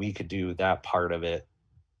so that we could do that part of it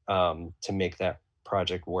to make that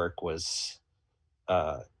project work was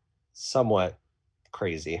uh, somewhat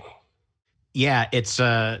crazy. Yeah, it's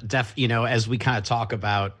as we kind of talk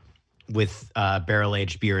about with barrel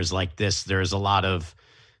aged beers like this, there's a lot of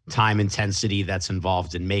time intensity that's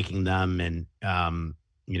involved in making them, and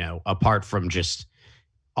apart from just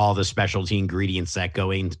all the specialty ingredients that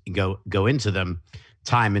go into them,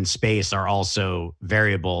 time and space are also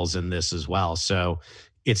variables in this as well. So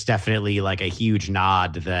it's definitely like a huge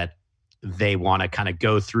nod that they want to kind of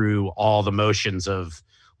go through all the motions of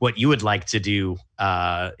what you would like to do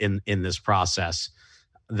in this process.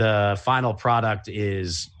 The final product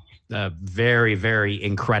is very, very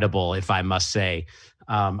incredible, if I must say.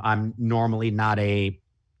 I'm normally not a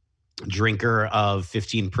drinker of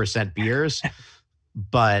 15% beers,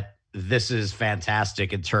 but this is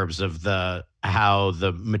fantastic in terms of the how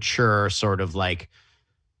the mature sort of like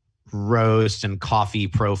roast and coffee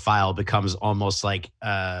profile becomes almost like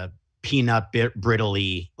peanut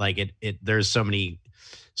brittly. Like it there's so many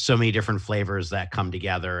different flavors that come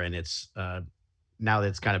together, and it's now that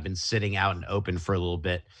it's kind of been sitting out and open for a little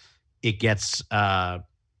bit, it gets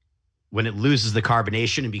when it loses the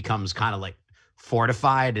carbonation and becomes kind of like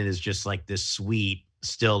fortified and is just like this sweet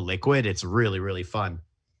still liquid. It's really, really fun.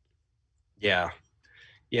 Yeah.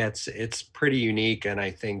 Yeah, it's pretty unique. And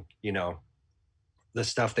I think, the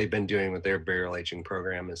stuff they've been doing with their barrel aging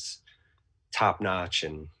program is top notch.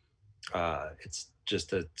 And it's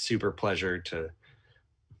just a super pleasure to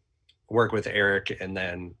work with Eric. And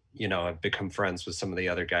then, I've become friends with some of the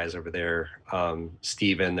other guys over there.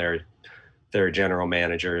 Steven, their general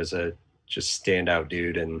manager, is a just standout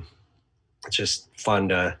dude. And it's just fun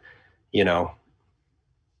to, you know,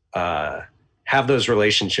 uh, have those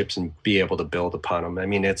relationships and be able to build upon them. I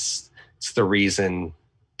mean, it's the reason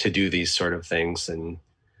to do these sort of things, and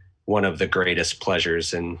one of the greatest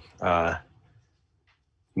pleasures in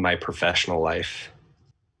my professional life.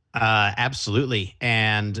 Absolutely.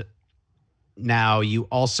 And now you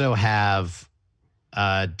also have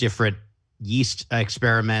different yeast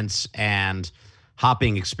experiments and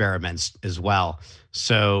hopping experiments as well.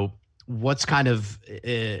 So, what's kind of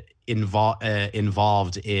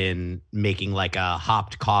involved in making like a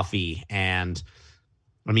hopped coffee? And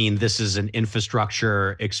I mean, this is an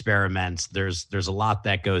infrastructure experiment. There's a lot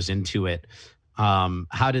that goes into it.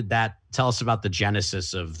 How did that? Tell us about the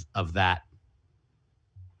genesis of that.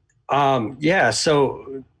 Yeah,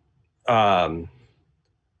 so um,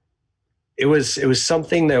 it was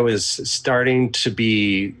something that was starting to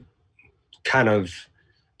be kind of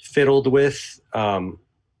fiddled with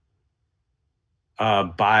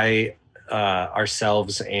by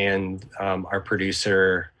ourselves and our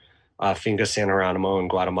producer Finca Santaronimo in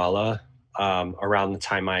Guatemala. Around the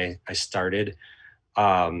time I started,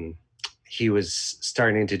 um, he was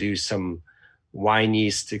starting to do some wine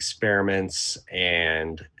yeast experiments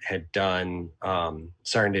and had done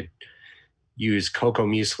starting to use cocoa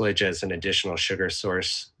mucilage as an additional sugar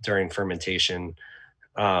source during fermentation.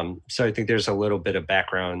 So I think there's a little bit of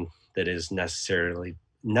background that is necessary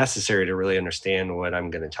to really understand what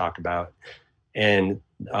I'm going to talk about. And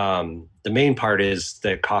the main part is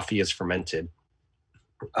that coffee is fermented,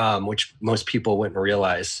 which most people wouldn't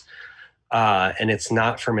realize. And it's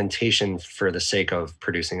not fermentation for the sake of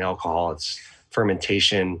producing alcohol. It's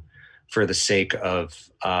fermentation for the sake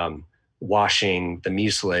of washing the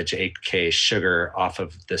mucilage, aka sugar, off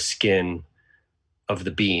of the skin of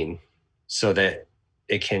the bean so that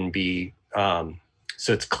it can be, so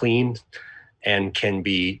it's clean and can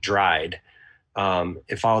be dried.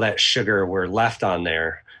 If all that sugar were left on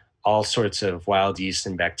there, all sorts of wild yeast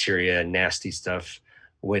and bacteria and nasty stuff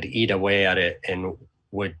would eat away at it and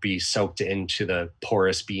would be soaked into the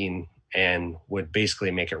porous bean and would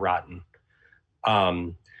basically make it rotten.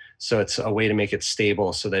 So it's a way to make it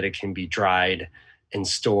stable so that it can be dried and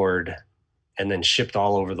stored and then shipped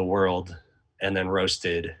all over the world and then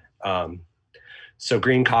roasted. So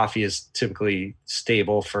green coffee is typically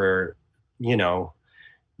stable for,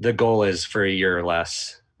 the goal is for a year or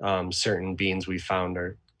less. Certain beans we found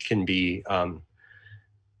can be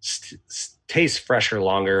taste fresher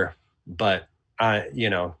longer, but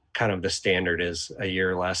kind of the standard is a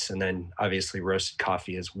year or less. And then obviously roasted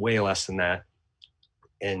coffee is way less than that,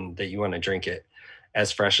 and that you want to drink it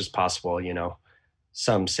as fresh as possible.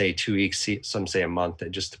 Some say 2 weeks, some say a month.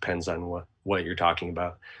 It just depends on what you're talking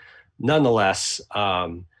about. Nonetheless,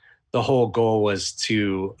 the whole goal was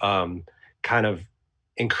to kind of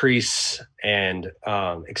increase and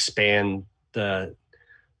expand that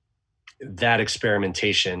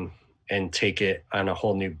experimentation and take it on a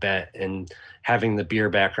whole new bet. And having the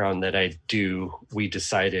beer background that I do, we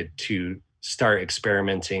decided to start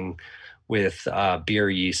experimenting with beer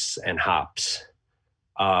yeasts and hops.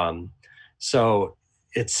 So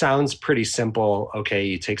it sounds pretty simple. Okay,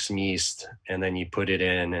 you take some yeast and then you put it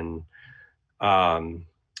in, and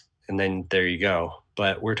then there you go.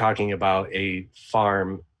 But we're talking about a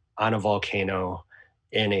farm on a volcano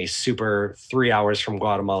in a super 3 hours from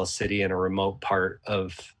Guatemala City in a remote part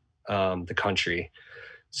of the country.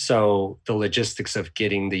 So the logistics of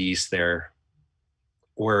getting the yeast there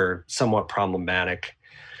were somewhat problematic.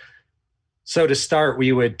 So to start,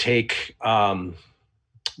 we would take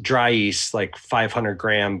dry yeast, like 500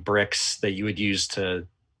 gram bricks that you would use to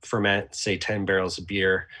ferment, say 10 barrels of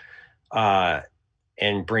beer,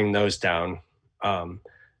 and bring those down.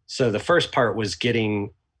 So the first part was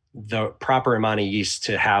getting the proper amount of yeast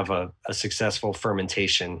to have a successful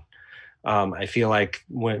fermentation. I feel like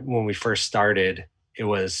when we first started, it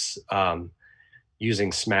was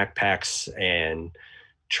using smack packs and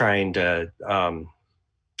trying to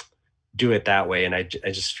do it that way. And I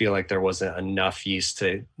just feel like there wasn't enough yeast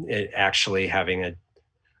to it actually having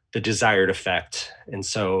the desired effect. And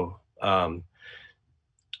so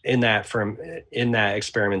in that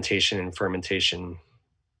experimentation and fermentation,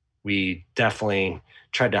 we definitely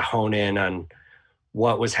tried to hone in on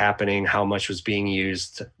what was happening, how much was being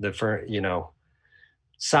used,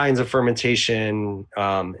 signs of fermentation,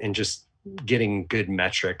 and just getting good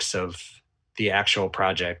metrics of the actual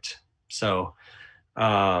project. So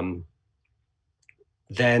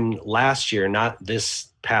then last year, not this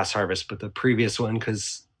past harvest, but the previous one,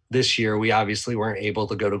 because this year we obviously weren't able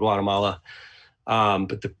to go to Guatemala.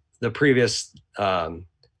 But the previous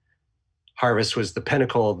harvest was the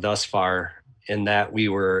pinnacle thus far, in that we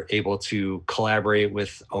were able to collaborate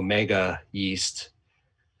with Omega Yeast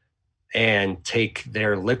and take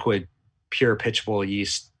their liquid pure pitchable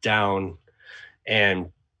yeast down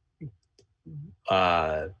and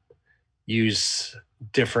use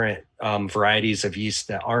different varieties of yeast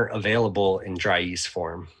that aren't available in dry yeast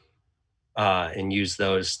form, and use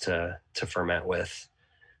those to ferment with.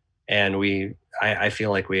 And I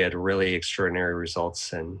feel like we had really extraordinary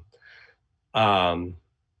results. And on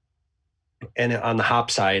the hop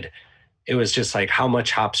side, it was just like, how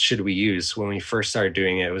much hops should we use? When we first started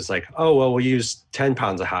doing it, it was like, oh, well, we'll use 10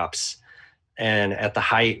 pounds of hops. And at the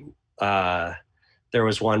height, there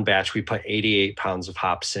was one batch we put 88 pounds of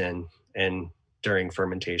hops in during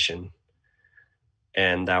fermentation.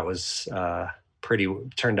 And that was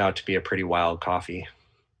turned out to be a pretty wild coffee.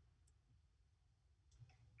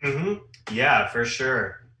 Mm-hmm. Yeah, for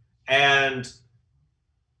sure. And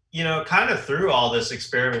kind of through all this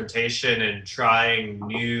experimentation and trying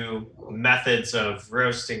new methods of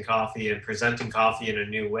roasting coffee and presenting coffee in a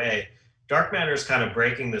new way, Dark Matter is kind of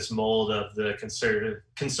breaking this mold of the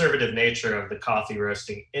conservative nature of the coffee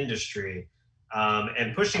roasting industry,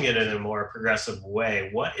 and pushing it in a more progressive way.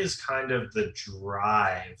 What is kind of the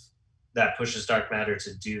drive that pushes Dark Matter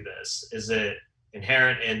to do this? Is it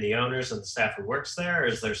inherent in the owners and the staff who works there, or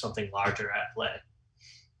is there something larger at play?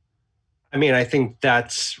 I mean, I think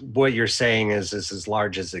that's what you're saying is as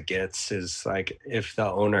large as it gets. Is like if the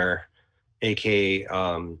owner, aka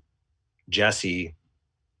Jesse,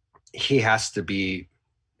 he has to be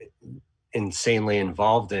insanely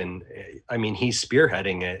involved in. I mean, he's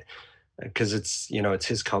spearheading it because it's it's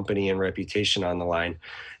his company and reputation on the line,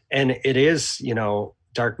 and it is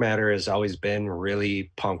Dark Matter has always been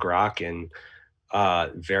really punk rock and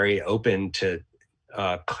very open to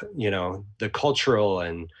the cultural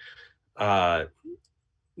and uh,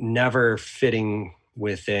 never fitting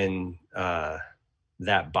within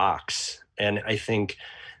that box. And I think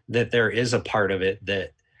that there is a part of it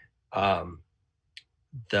that um,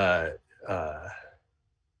 the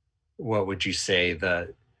what would you say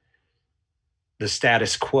the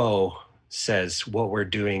status quo says what we're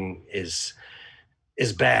doing is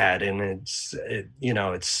bad, and it's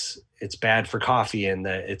bad for coffee, and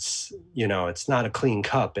that it's not a clean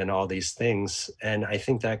cup and all these things. And I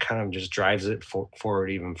think that kind of just drives it forward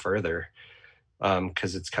even further,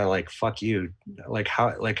 because it's kind of like, fuck you, like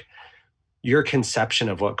how like your conception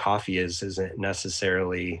of what coffee is isn't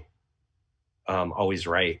necessarily always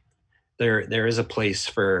right. There is a place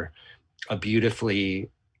for a beautifully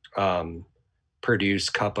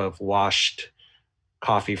produced cup of washed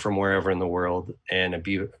coffee from wherever in the world, and a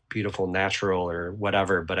beautiful natural or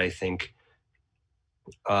whatever. But I think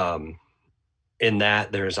in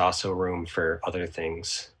that there's also room for other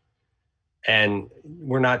things. And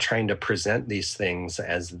we're not trying to present these things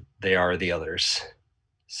as they are the others.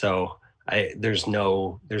 So there's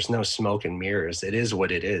no smoke and mirrors. It is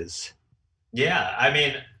what it is. Yeah, I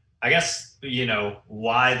mean, I guess,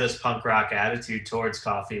 why this punk rock attitude towards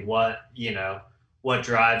coffee? What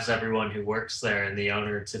drives everyone who works there and the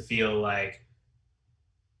owner to feel like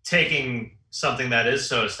taking something that is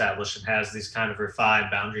so established and has these kind of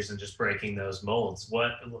refined boundaries and just breaking those molds?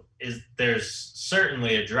 There's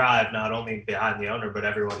certainly a drive not only behind the owner, but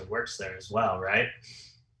everyone who works there as well, right?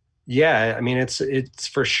 Yeah, I mean, it's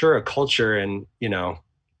for sure a culture, and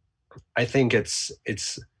I think it's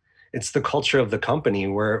the culture of the company.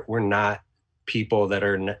 We're not people that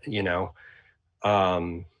are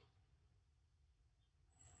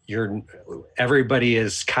you're everybody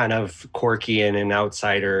is kind of quirky and an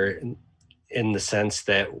outsider in the sense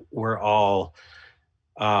that we're all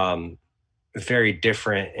very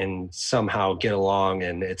different and somehow get along,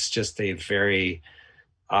 and it's just a very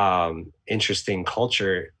interesting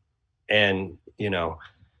culture. And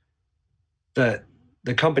the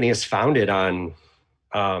company is founded on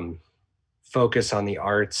focus on the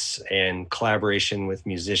arts and collaboration with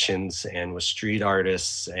musicians and with street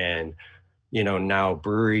artists, and now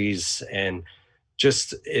breweries, and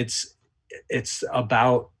just it's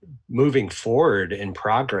about moving forward in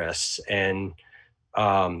progress, and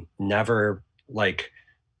never like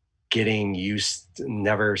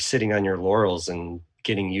never sitting on your laurels and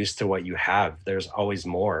getting used to what you have. There's always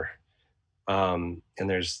more, and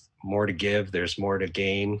there's more to give, there's more to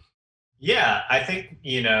gain. Yeah, I think,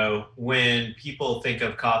 when people think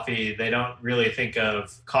of coffee, they don't really think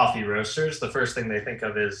of coffee roasters. The first thing they think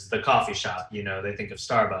of is the coffee shop. They think of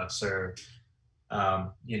Starbucks or,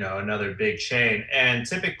 another big chain. And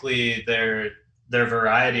typically their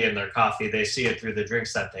variety in their coffee, they see it through the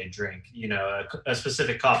drinks that they drink. A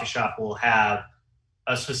specific coffee shop will have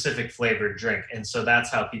a specific flavored drink. And so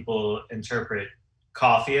that's how people interpret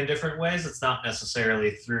coffee in different ways. It's not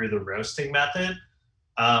necessarily through the roasting method.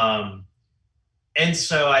 Um, and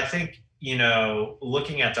so I think,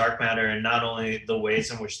 looking at Dark Matter and not only the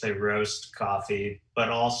ways in which they roast coffee, but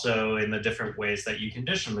also in the different ways that you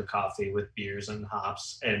condition the coffee with beers and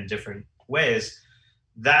hops and different ways,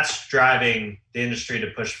 that's driving the industry to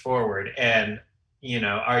push forward. And,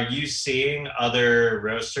 are you seeing other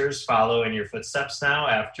roasters follow in your footsteps now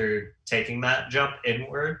after taking that jump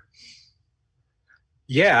inward?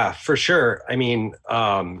 Yeah, for sure. I mean,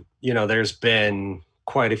 there's been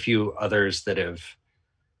quite a few others that have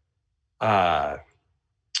the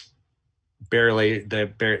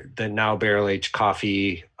now barrel aged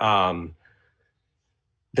coffee.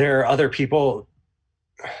 There are other people.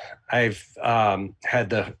 I've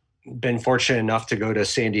been fortunate enough to go to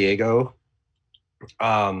San Diego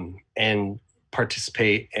and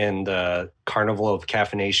participate in the Carnival of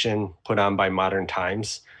Caffeination put on by Modern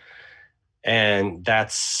Times, and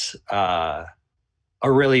that's a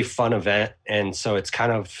really fun event. And so it's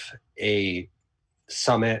kind of a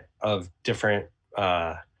summit of different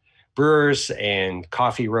brewers and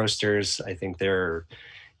coffee roasters. I think there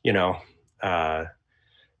are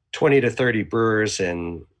 20 to 30 brewers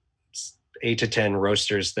and 8 to 10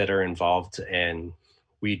 roasters that are involved, and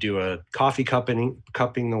we do a coffee cupping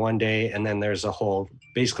the one day, and then there's a whole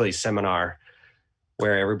basically seminar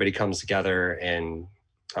where everybody comes together, and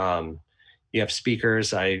you have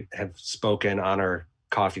speakers. I have spoken on our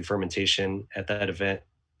coffee fermentation at that event,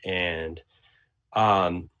 and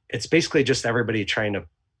it's basically just everybody trying to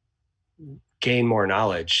gain more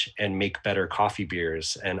knowledge and make better coffee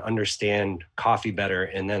beers and understand coffee better,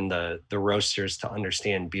 and then the roasters to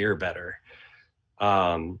understand beer better.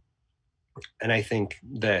 And I think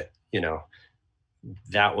that,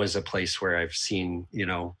 that was a place where I've seen,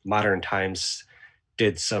 Modern Times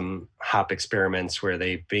did some hop experiments where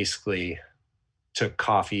they basically took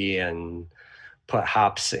coffee and put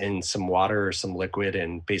hops in some water or some liquid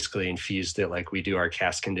and basically infused it like we do our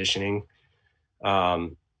cask conditioning,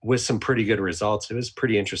 with some pretty good results. It was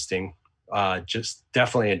pretty interesting. Just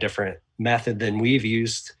definitely a different method than we've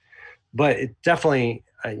used, but it definitely,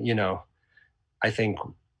 I think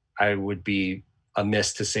I would be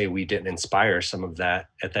amiss to say we didn't inspire some of that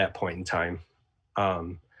at that point in time.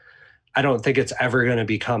 I don't think it's ever going to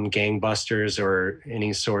become gangbusters or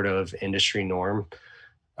any sort of industry norm.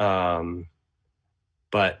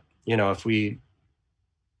 But, if we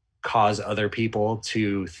cause other people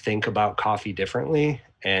to think about coffee differently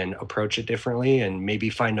and approach it differently and maybe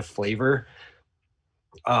find a flavor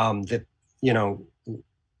that,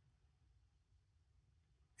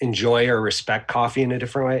 enjoy or respect coffee in a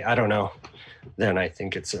different way, I don't know, then I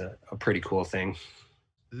think it's a pretty cool thing.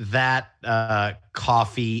 That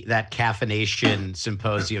coffee, that caffeination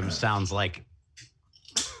symposium sounds like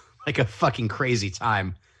a fucking crazy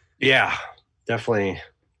time. Yeah, definitely.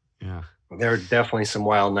 Yeah. There were definitely some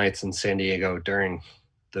wild nights in San Diego during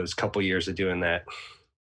those couple years of doing that.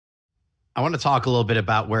 I want to talk a little bit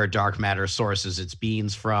about where Dark Matter sources its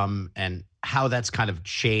beans from and how that's kind of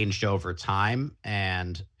changed over time.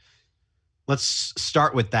 And let's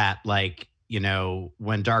start with that. Like,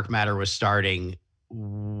 when Dark Matter was starting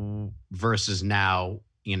versus now,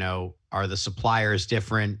 are the suppliers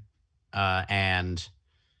different? And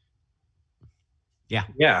yeah.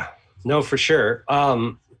 Yeah, no, for sure.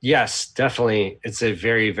 Yes, definitely. It's a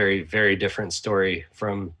very, very, very different story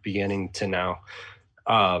from beginning to now.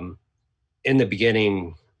 In the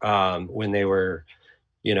beginning, when they were,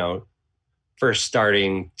 first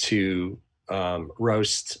starting to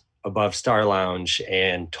roast above Star Lounge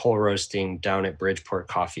and toll roasting down at Bridgeport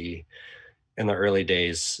Coffee in the early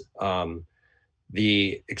days,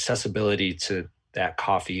 the accessibility to that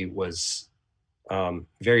coffee was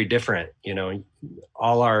very different.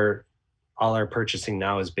 All our purchasing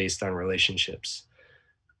now is based on relationships,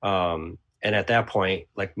 and at that point,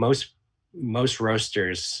 like most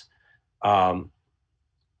roasters are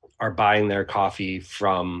buying their coffee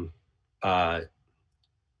from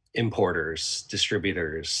importers,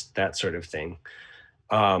 distributors, that sort of thing,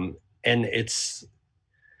 and it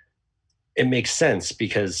makes sense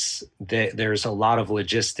because there's a lot of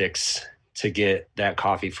logistics to get that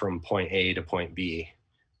coffee from point A to point B.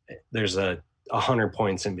 There's 100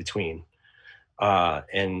 points in between,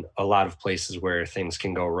 and a lot of places where things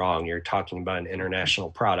can go wrong. You're talking about an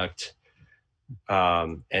international product,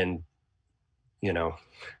 and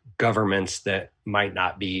governments that might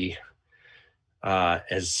not be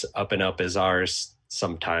as up and up as ours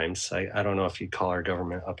sometimes. I don't know if you'd call our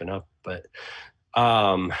government up and up, but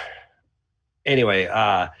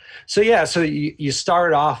anyway, so you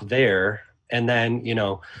start off there, and then,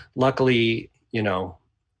 luckily,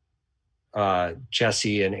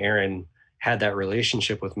 Jesse and Aaron had that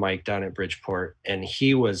relationship with Mike down at Bridgeport, and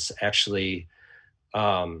he was actually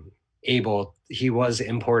he was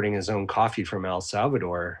importing his own coffee from El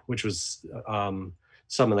Salvador, which was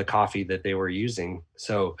some of the coffee that they were using.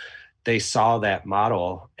 So they saw that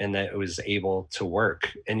model and that it was able to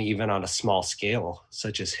work, and even on a small scale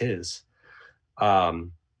such as his. Over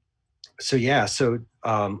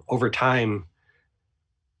time,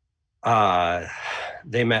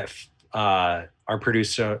 they met our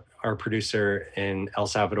producer in El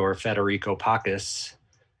Salvador, Federico Pacas,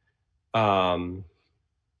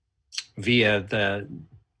 via the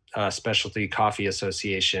Specialty Coffee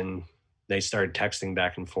Association. They started texting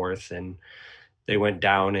back and forth, and they went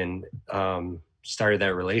down and started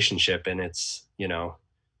that relationship, and it's,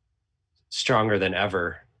 stronger than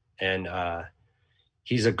ever. And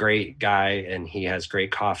he's a great guy, and he has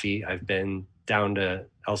great coffee. I've been down to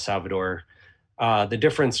El Salvador. The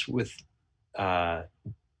difference with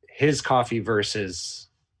his coffee versus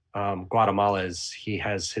Guatemala is he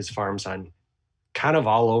has his farms on kind of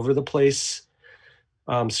all over the place,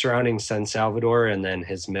 surrounding San Salvador, and then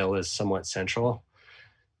his mill is somewhat central,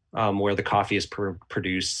 where the coffee is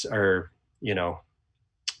produced, or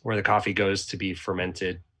where the coffee goes to be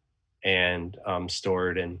fermented. and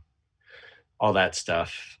stored and all that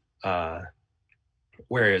stuff.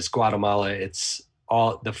 Whereas Guatemala,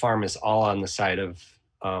 the farm is all on the side of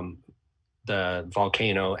the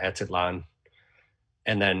volcano Atitlan,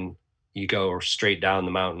 and then you go straight down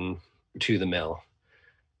the mountain to the mill.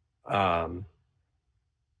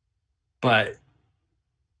 But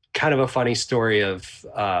kind of a funny story of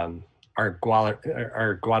our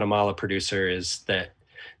Guatemala producer is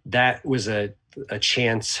that was a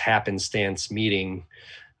chance happenstance meeting.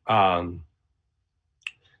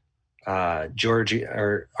 Georgie,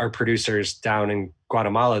 our producers down in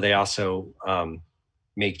Guatemala, they also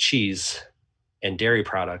make cheese and dairy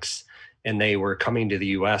products, and they were coming to the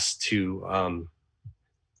U.S. to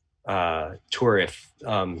tour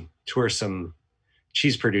some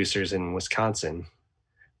cheese producers in Wisconsin,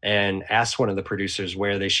 and asked one of the producers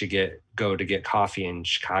where they should go to get coffee in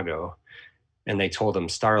Chicago, and they told him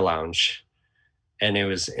Star Lounge, and it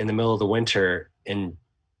was in the middle of the winter, and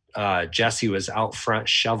Jesse was out front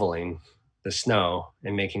shoveling the snow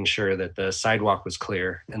and making sure that the sidewalk was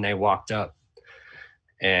clear, and they walked up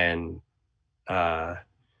and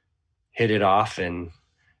hit it off, and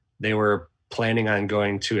they were planning on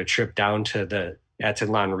going to a trip down to the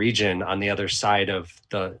Atitlan region on the other side of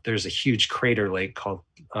there's a huge crater lake called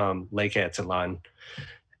Lake Atitlan,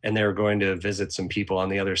 and they were going to visit some people on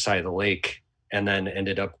the other side of the lake, and then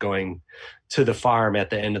ended up going to the farm at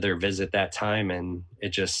the end of their visit that time, and it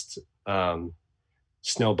just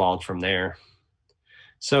snowballed from there.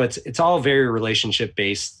 So it's all very relationship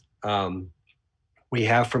based. We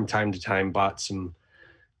have from time to time bought some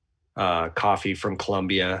coffee from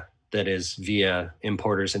Colombia that is via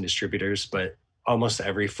importers and distributors, but almost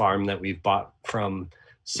every farm that we've bought from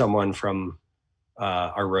someone from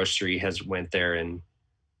our roastery has went there and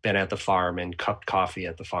been at the farm and cupped coffee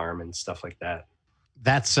at the farm and stuff like that.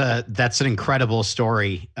 That's an incredible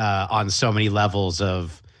story on so many levels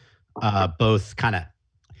of both kind of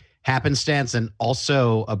happenstance and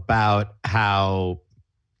also about how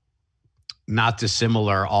not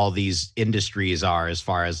dissimilar all these industries are as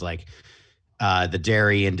far as like the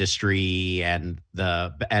dairy industry and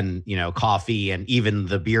coffee and even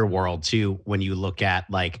the beer world too. When you look at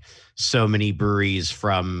like so many breweries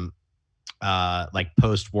from like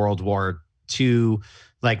post World War II,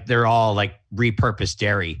 like they're all like repurposed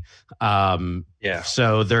dairy. Yeah.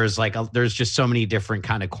 So there's just so many different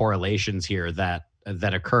kind of correlations here that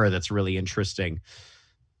occur. That's really interesting.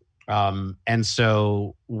 And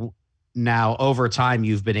so now over time,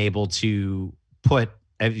 you've been able to put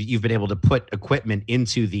equipment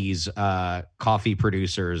into these coffee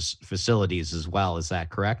producers' facilities as well. Is that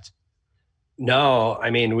correct? No, I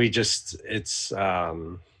mean, it's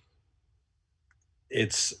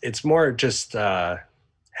more just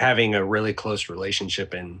having a really close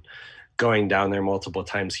relationship and going down there multiple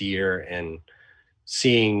times a year and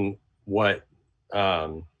seeing what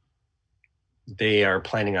they are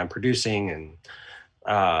planning on producing and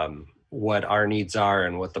what our needs are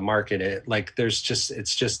and what the market is. Like it's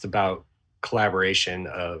just about collaboration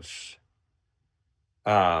of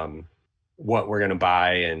what we're going to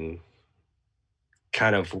buy and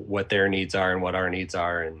kind of what their needs are and what our needs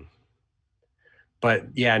are. But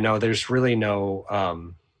yeah, no, there's really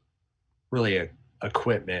no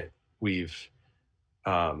equipment we've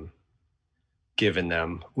given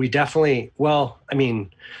them. We definitely, well, I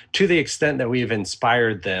mean, to the extent that we've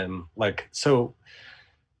inspired them, like, so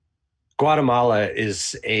Guatemala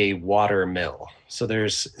is a water mill.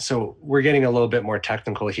 So we're getting a little bit more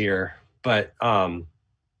technical here, but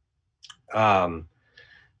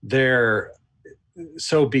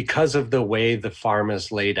so because of the way the farm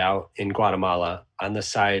is laid out in Guatemala on the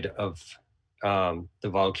side of the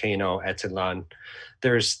volcano Atitlan,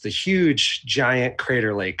 there's the huge giant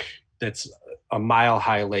crater lake that's a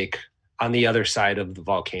mile-high lake on the other side of the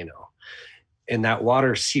volcano. And that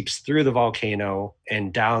water seeps through the volcano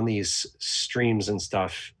and down these streams and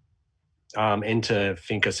stuff into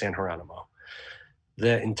Finca San Geronimo.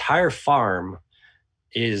 The entire farm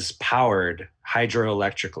is powered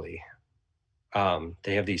hydroelectrically.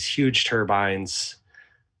 They have these huge turbines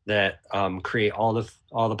that create all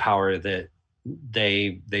the power that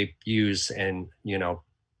they use, and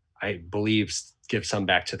I believe give some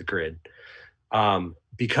back to the grid.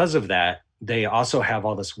 Because of that, they also have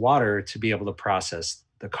all this water to be able to process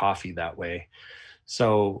the coffee that way.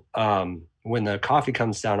 So when the coffee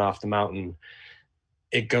comes down off the mountain,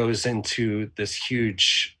 it goes into this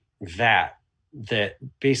huge vat that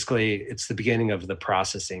basically it's the beginning of the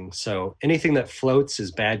processing. So anything that floats is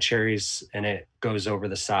bad cherries and it goes over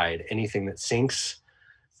the side. Anything that sinks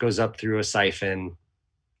goes up through a siphon,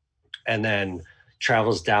 and then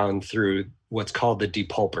travels down through what's called the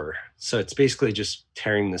depulper. So it's basically just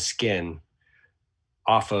tearing the skin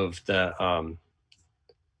off of the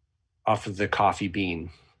coffee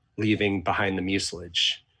bean, leaving behind the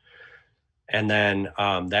mucilage. And then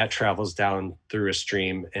that travels down through a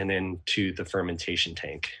stream and into the fermentation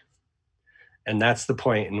tank. And that's the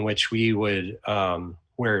point in which we would,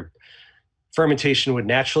 where fermentation would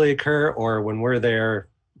naturally occur, or when we're there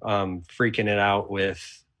freaking it out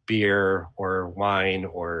with beer or wine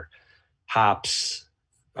or hops,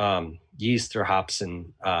 yeast or hops.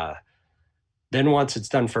 And then once it's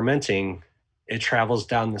done fermenting, it travels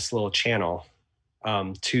down this little channel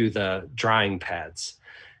to the drying pads.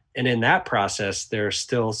 And in that process, there's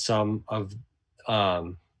still some of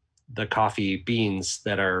the coffee beans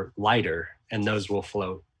that are lighter, and those will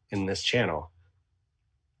float in this channel.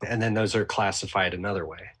 And then those are classified another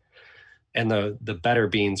way. And the better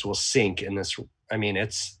beans will sink in this. I mean,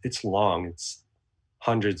 it's long. It's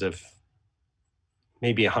hundreds of,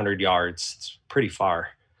 maybe 100 yards. It's pretty far.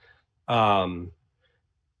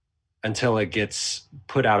 Until it gets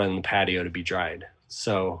put out on the patio to be dried.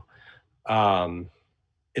 So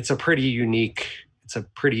it's a pretty unique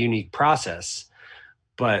process.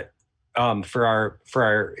 But for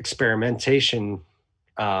our experimentation,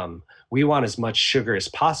 we want as much sugar as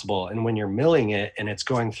possible. And when you're milling it and it's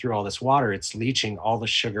going through all this water, it's leaching all the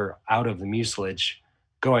sugar out of the mucilage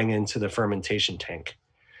going into the fermentation tank.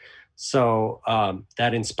 So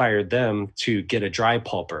that inspired them to get a dry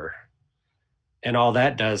pulper. And all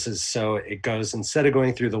that does is, so it goes, instead of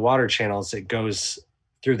going through the water channels, it goes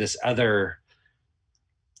through this other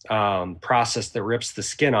process that rips the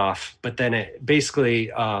skin off. But then it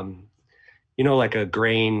basically, like a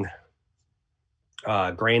grain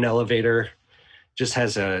elevator, just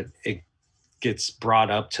it gets brought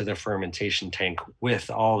up to the fermentation tank with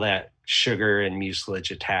all that sugar and mucilage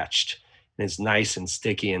attached. And it's nice and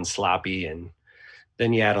sticky and sloppy. And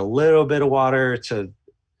then you add a little bit of water to,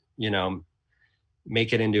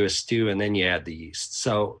 make it into a stew, and then you add the yeast.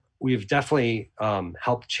 So we've definitely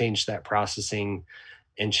helped change that processing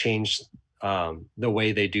and change the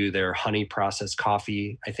way they do their honey processed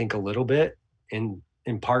coffee, I think a little bit, in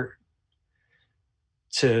part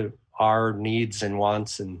to our needs and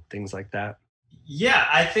wants and things like that. Yeah,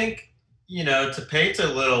 I think, to paint a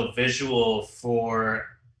little visual for,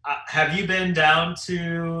 have you been down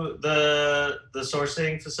to the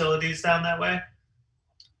sourcing facilities down that way?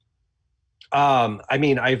 I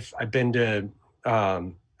mean, I've been to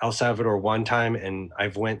El Salvador one time, and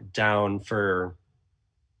I've went down for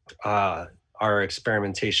our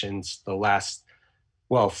experimentations the last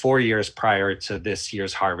 4 years prior to this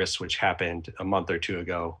year's harvest, which happened a month or two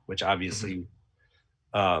ago, which obviously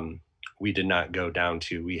we did not go down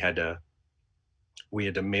to. We had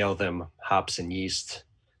to mail them hops and yeast,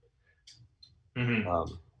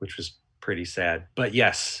 which was pretty sad. But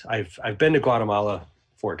yes, I've been to Guatemala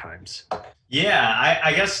 4 times. Yeah,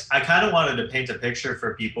 I guess I kind of wanted to paint a picture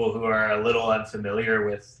for people who are a little unfamiliar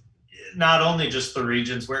with not only just the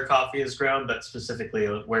regions where coffee is grown, but specifically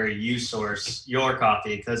where you source your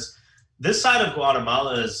coffee. Because this side of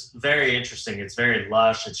Guatemala is very interesting. It's very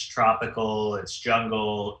lush. It's tropical. It's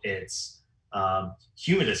jungle. It's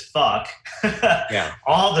humid as fuck. Yeah.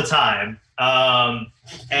 All the time.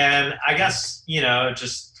 And I guess,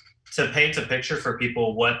 just to paint a picture for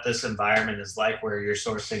people what this environment is like where you're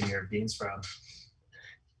sourcing your beans from.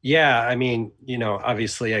 Yeah, I mean,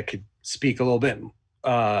 obviously I could speak a little bit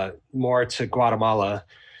more to Guatemala.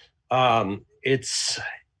 It's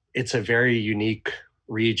a very unique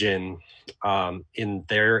region in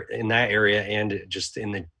that area, and just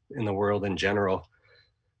in the world in general.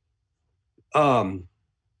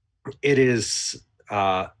 It is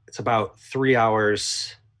it's about 3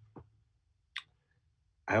 hours,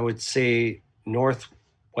 I would say,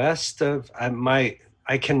 northwest of I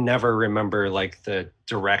can never remember like the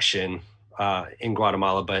direction in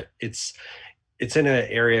Guatemala, but it's in an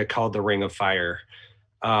area called the Ring of Fire.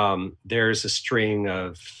 There's a string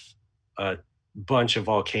of a bunch of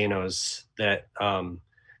volcanoes that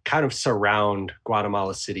kind of surround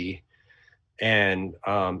Guatemala City, and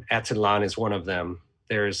Atitlan is one of them.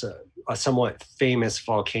 There's a somewhat famous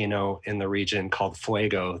volcano in the region called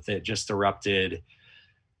Fuego that just erupted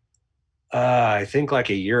I think like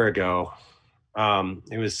a year ago.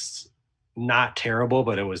 It was not terrible,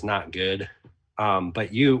 but it was not good.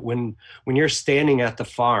 But when you're standing at the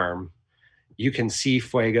farm, you can see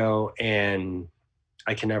Fuego, and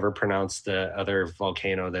I can never pronounce the other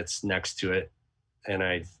volcano that's next to it, and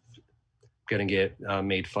I'm gonna get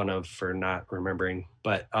made fun of for not remembering.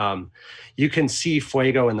 But you can see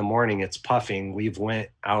Fuego in the morning. It's puffing. We've went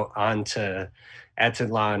out onto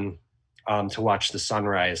Atitlan to watch the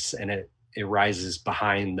sunrise, and it rises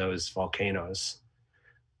behind those volcanoes.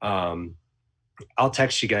 Um, I'll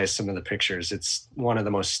text you guys some of the pictures. It's one of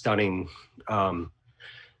the most stunning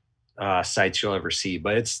sites you'll ever see,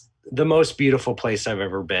 but it's the most beautiful place I've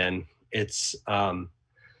ever been. It's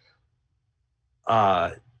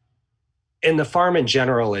and the farm in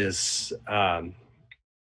general is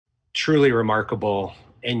truly remarkable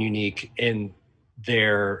and unique in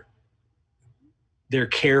their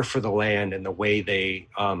care for the land and the way they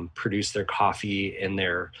produce their coffee and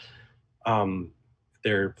their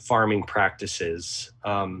farming practices.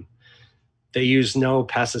 They use no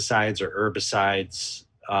pesticides or herbicides.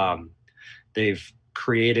 They've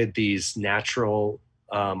created these natural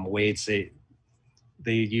ways. They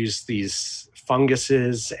use these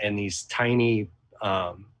funguses and these tiny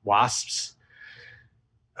wasps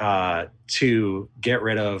to get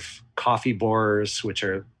rid of coffee borers, which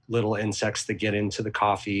are little insects that get into the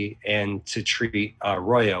coffee, and to treat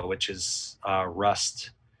royo, which is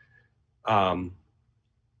rust. And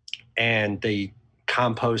they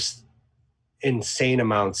compost insane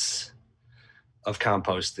amounts of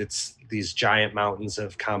compost. It's these giant mountains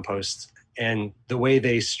of compost. And the way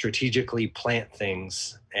they strategically plant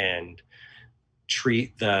things and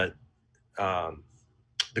treat the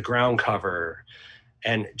ground cover,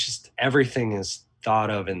 and just everything is thought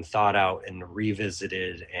of and thought out and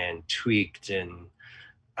revisited and tweaked, and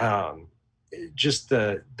just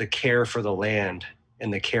the care for the land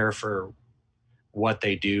and the care for what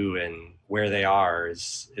they do and where they are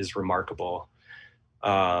is remarkable.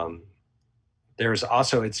 There's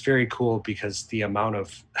also, it's very cool because the amount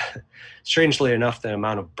of, strangely enough, the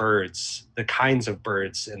amount of birds, the kinds of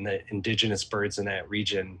birds and the indigenous birds in that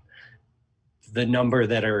region, the number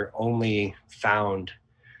that are only found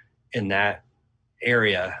in that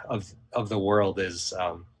area of the world is,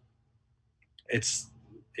 it's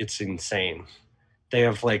insane. They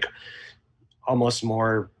have like almost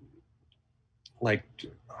more, like,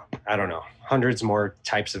 I don't know, hundreds more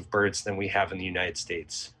types of birds than we have in the United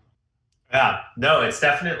States. Yeah, no, it's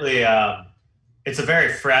definitely it's a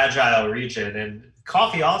very fragile region, and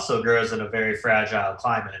coffee also grows in a very fragile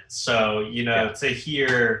climate. So, to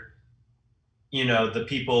hear, the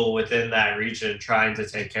people within that region trying to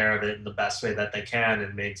take care of it in the best way that they can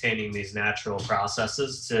and maintaining these natural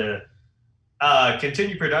processes to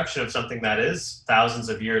continue production of something that is thousands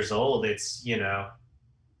of years old, it's,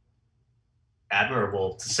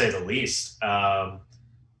 admirable to say the least. And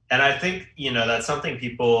I think, that's something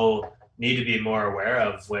people need to be more aware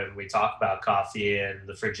of when we talk about coffee and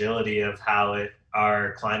the fragility of how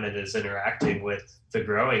our climate is interacting with the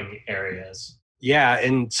growing areas. Yeah,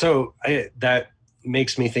 and so that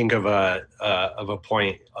makes me think of a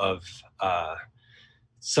point of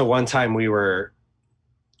so one time we were,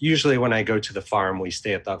 usually when I go to the farm, we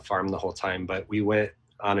stay at that farm the whole time, but we went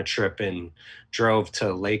on a trip and drove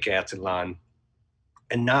to Lake Atitlan,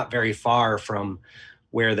 and not very far from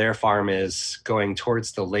where their farm is, going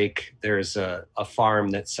towards the lake, there's a farm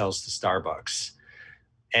that sells to Starbucks.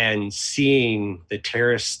 And seeing the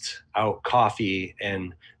terraced out coffee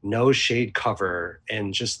and no shade cover,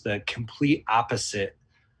 and just the complete opposite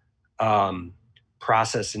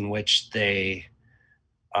process in which they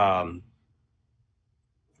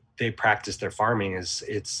practice their farming,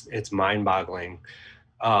 it's mind-boggling.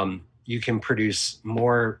 You can produce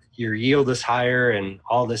more, your yield is higher and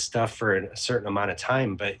all this stuff for a certain amount of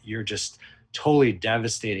time, but you're just totally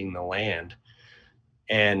devastating the land.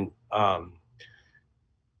 And I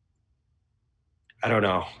don't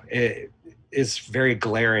know, it's very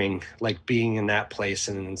glaring, like being in that place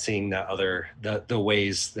and seeing the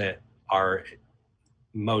ways that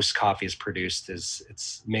most coffee is produced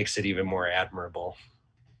makes it even more admirable.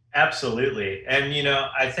 Absolutely. And,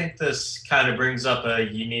 I think this kind of brings up a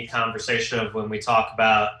unique conversation of when we talk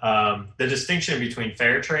about the distinction between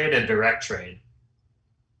fair trade and direct trade.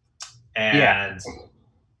 And,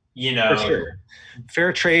 For sure.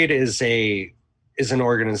 Fair trade is an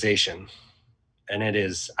organization, and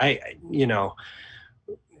it's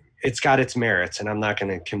got its merits, and I'm not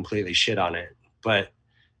going to completely shit on it, but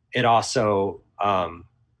it also,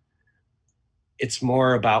 it's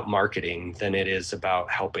more about marketing than it is about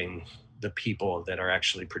helping the people that are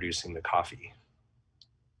actually producing the coffee.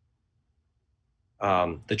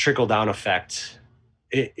 The trickle down effect,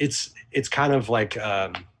 it's kind of like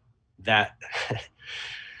that.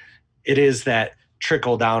 It is that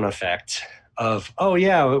trickle down effect of, oh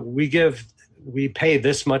yeah, we pay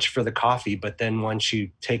this much for the coffee, but then once you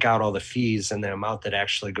take out all the fees and the amount that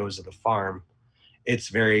actually goes to the farm, it's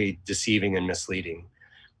very deceiving and misleading.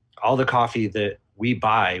 All the coffee that we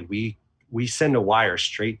buy, we send a wire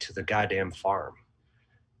straight to the goddamn farm.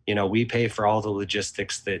 We pay for all the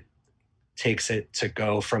logistics that takes it to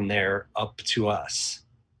go from there up to us.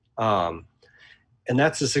 Um, and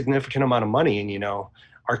that's a significant amount of money. And,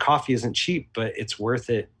 our coffee isn't cheap, but it's worth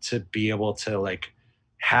it to be able to like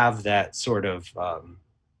have that sort of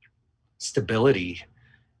stability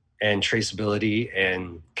and traceability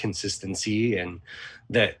and consistency, and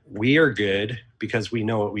that we are good because we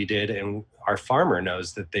know what we did, and our farmer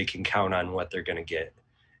knows that they can count on what they're going to get.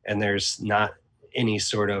 And there's not any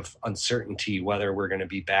sort of uncertainty whether we're going to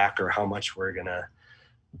be back or how much we're going to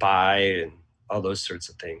buy and all those sorts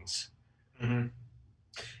of things. Mm-hmm.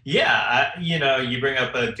 Yeah, you bring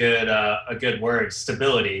up a good word,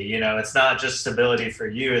 stability. It's not just stability for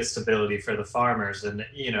you; it's stability for the farmers and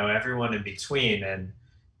everyone in between. And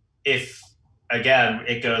if again,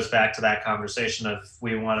 it goes back to that conversation of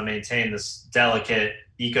we want to maintain this delicate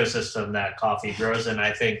ecosystem that coffee grows in.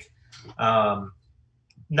 I think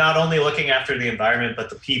not only looking after the environment, but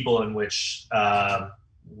the people in which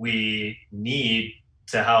we need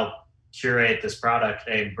to help curate this product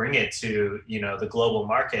and bring it to the global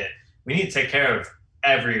market. We need to take care of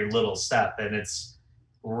every little step, and it's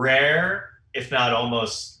rare, if not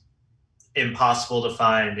almost impossible, to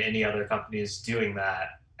find any other companies doing that,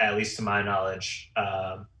 at least to my knowledge,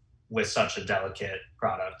 with such a delicate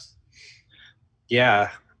product. Yeah,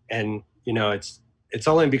 and it's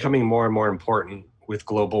only becoming more and more important with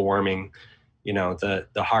global warming. The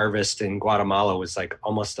harvest in Guatemala was like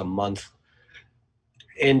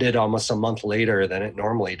ended almost a month later than it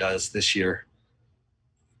normally does this year.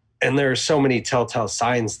 And there are so many telltale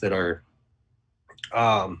signs that are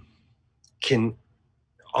can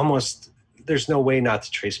almost, there's no way not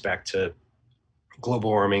to trace back to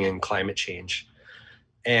global warming and climate change.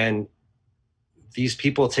 And these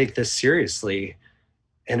people take this seriously,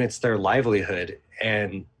 and it's their livelihood.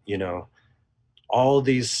 And all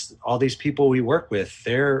these people we work with,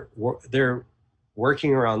 they're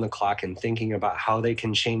working around the clock and thinking about how they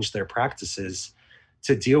can change their practices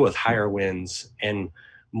to deal with higher winds and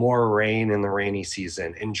more rain in the rainy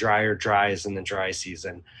season and drier dries in the dry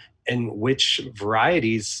season, and which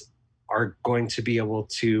varieties are going to be able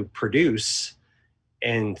to produce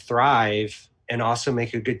and thrive and also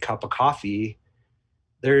make a good cup of coffee.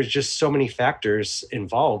 There's just so many factors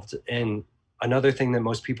involved. And another thing that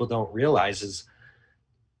most people don't realize is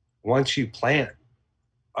once you plant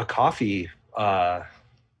a coffee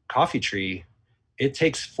tree, it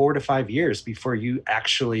takes 4 to 5 years before you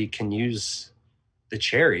actually can use the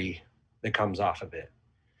cherry that comes off of it.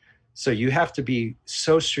 So you have to be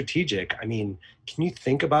so strategic. I mean, can you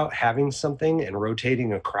think about having something and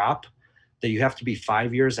rotating a crop that you have to be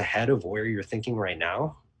 5 years ahead of where you're thinking right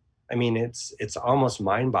now? I mean, it's almost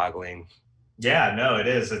mind-boggling. Yeah, no, it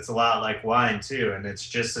is. It's a lot like wine too, and it's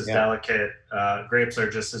just as delicate. Grapes are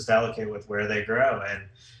just as delicate with where they grow, and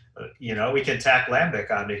we can tack lambic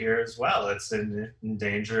onto here as well. It's in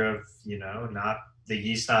danger of not the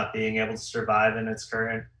yeast not being able to survive in its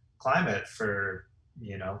current climate for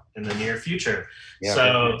in the near future. Yeah,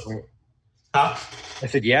 so, I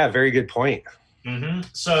said, yeah, very good point. Mm-hmm.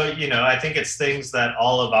 So, I think it's things that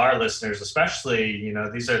all of our listeners, especially,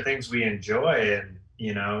 these are things we enjoy, and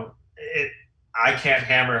I can't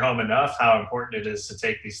hammer home enough how important it is to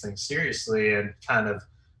take these things seriously and kind of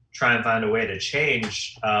try and find a way to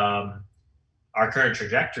change our current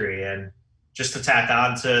trajectory. And just to tack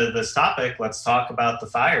on to this topic, let's talk about the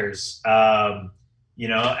fires.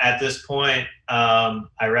 At this point,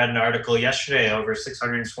 I read an article yesterday, over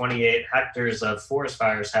 628 hectares of forest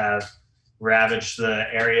fires have ravaged the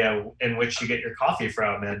area in which you get your coffee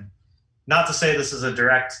from. And not to say this is a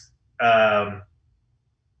direct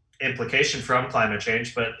implication from climate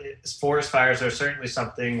change, but forest fires are certainly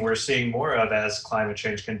something we're seeing more of as climate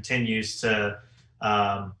change continues to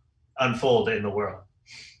unfold in the world.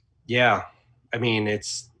 Yeah, I mean,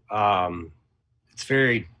 it's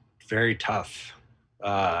very, very tough.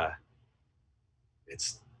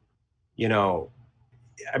 It's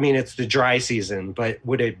I mean, it's the dry season, but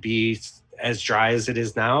would it be as dry as it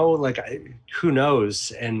is now? Like, who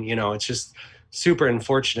knows? And it's just super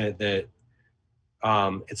unfortunate that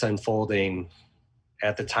it's unfolding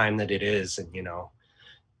at the time that it is. And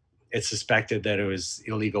it's suspected that it was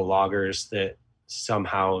illegal loggers that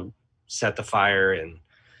somehow set the fire. And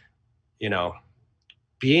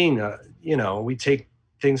we take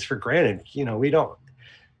things for granted. You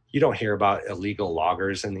don't hear about illegal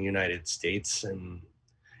loggers in the United States, and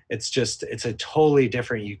it's a totally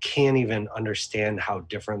different, you can't even understand how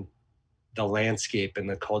different the landscape and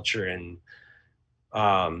the culture and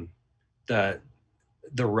the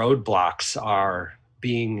roadblocks are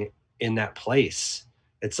being in that place.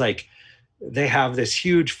 It's like they have this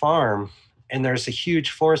huge farm and there's a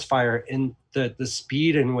huge forest fire, and the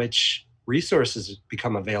speed in which resources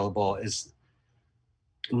become available is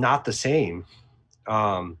not the same.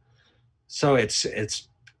 So it's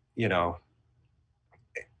you know,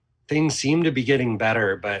 things seem to be getting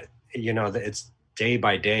better, but it's day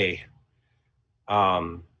by day.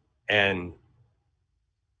 And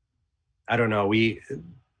I don't know,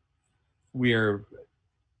 we're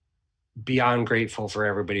beyond grateful for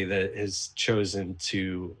everybody that has chosen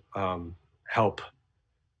to help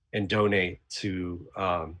and donate to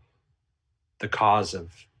the cause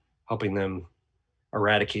of helping them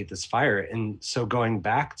eradicate this fire. And so going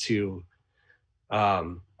back to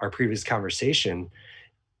our previous conversation,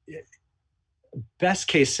 best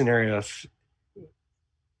case scenario, if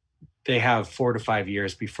they have 4 to 5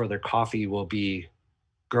 years before their coffee will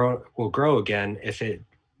grow again if it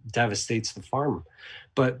devastates the farm.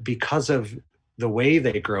 But because of the way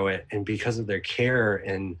they grow it and because of their care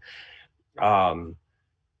and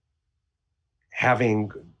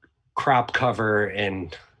having crop cover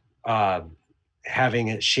and having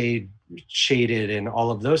it shaded and all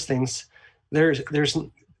of those things, there's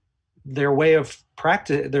their way of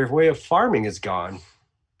farming is gone,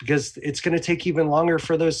 because it's going to take even longer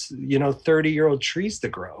for those 30-year-old trees to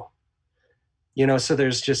grow. So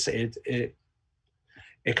there's just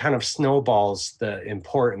it kind of snowballs the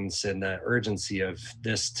importance and the urgency of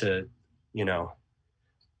this to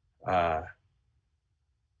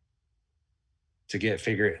to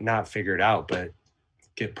get not figured out, but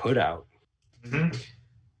get put out. Mm-hmm.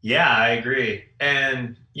 Yeah, I agree.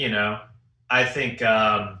 And I think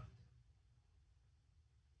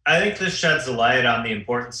this sheds a light on the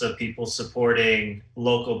importance of people supporting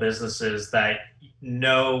local businesses that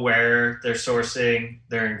know where they're sourcing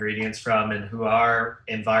their ingredients from and who are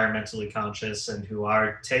environmentally conscious and who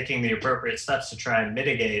are taking the appropriate steps to try and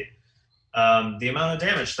mitigate the amount of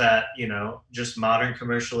damage that just modern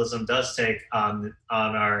commercialism does take on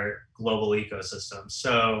our global ecosystem.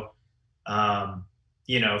 So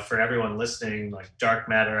for everyone listening, like Dark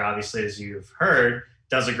Matter, obviously, as you've heard,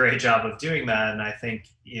 does a great job of doing that. And I think,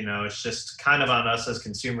 it's just kind of on us as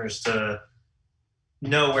consumers to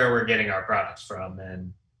know where we're getting our products from.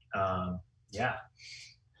 And yeah.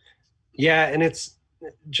 And it's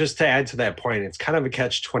just to add to that point, it's kind of a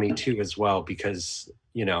catch-22 as well, because,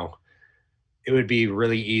 it would be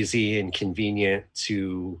really easy and convenient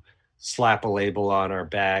to slap a label on our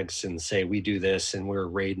bags and say, we do this and we're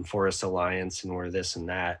Rainforest Alliance and we're this and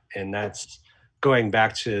that. And that's going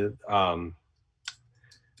back to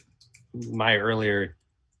my earlier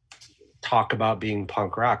talk about being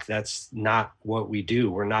punk rock. That's not what we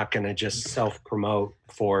do. We're not going to just self-promote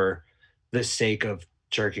for the sake of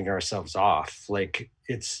jerking ourselves off. Like,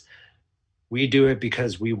 we do it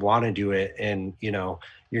because we want to do it. And,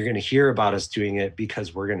 you're going to hear about us doing it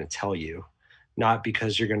because we're going to tell you, not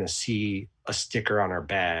because you're going to see a sticker on our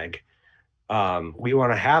bag. We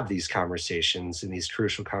want to have these conversations and these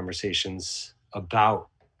crucial conversations about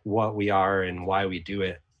what we are and why we do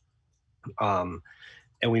it. And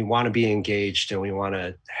we want to be engaged, and we want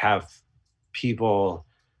to have people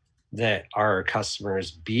that are our customers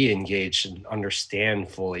be engaged and understand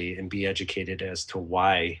fully and be educated as to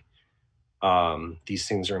why these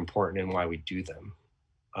things are important and why we do them.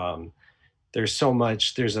 There's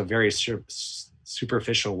a very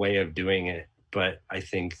superficial way of doing it, but I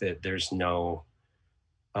think that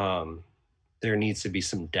there needs to be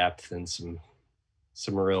some depth and some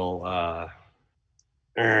real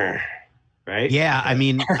right? Yeah, I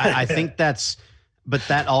mean, I think but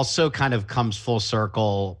that also kind of comes full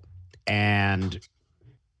circle and,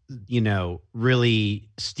 really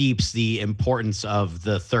steeps the importance of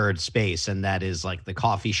the third space. And that is like the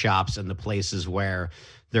coffee shops and the places where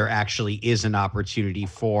there actually is an opportunity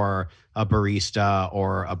for a barista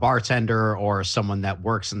or a bartender or someone that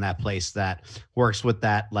works in that place that works with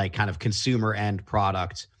that like kind of consumer end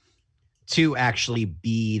product to actually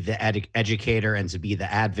be the educator and to be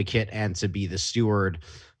the advocate and to be the steward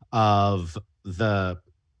of the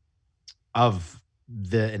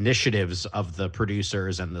initiatives of the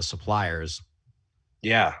producers and the suppliers.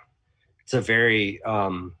 Yeah, it's a very,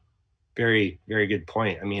 very, very good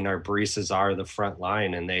point. I mean, our baristas are the front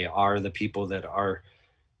line, and they are the people that are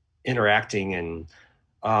interacting and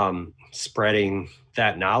spreading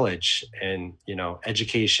that knowledge. And,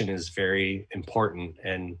 education is very important,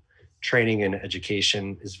 and training and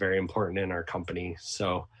education is very important in our company.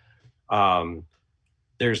 So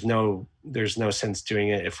there's no sense doing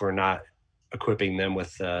it if we're not equipping them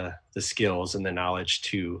with the skills and the knowledge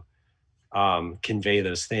to convey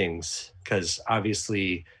those things. Because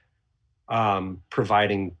obviously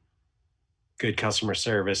providing good customer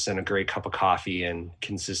service and a great cup of coffee and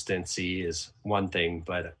consistency is one thing,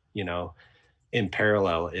 but in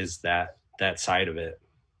parallel is that side of it.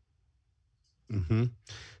 Hmm.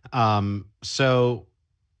 So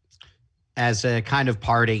as a kind of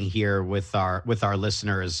parting here with our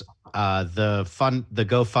listeners, the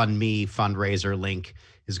GoFundMe fundraiser link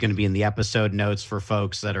is going to be in the episode notes for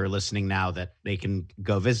folks that are listening now, that they can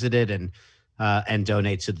go visit it and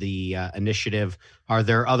donate to the initiative. Are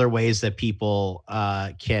there other ways that people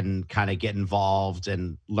can kind of get involved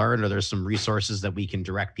and learn? Or there's some resources that we can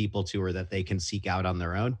direct people to, or that they can seek out on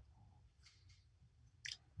their own?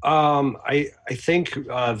 I think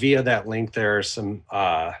via that link there are some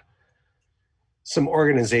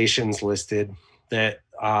organizations listed that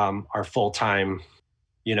are full-time,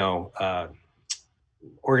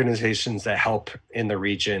 organizations that help in the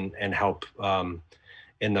region and help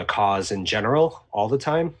in the cause in general all the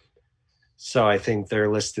time. So I think they're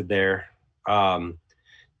listed there. And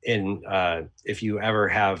if you ever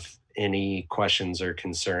have any questions or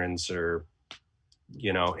concerns, or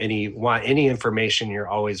any information, you're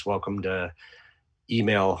always welcome to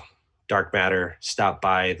email Dark Matter, stop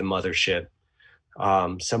by the mothership.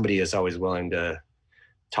 Somebody is always willing to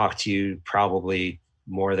talk to you, probably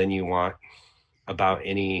more than you want, about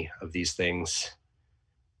any of these things.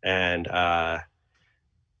 And I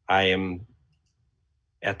am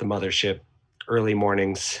at the mothership early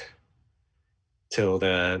mornings till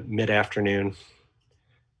the mid-afternoon,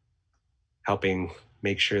 helping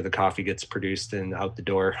make sure the coffee gets produced and out the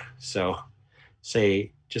door. So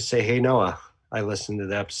just say, hey, Noah, I listened to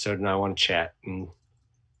the episode and I want to chat, and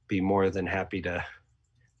be more than happy to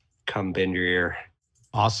come bend your ear.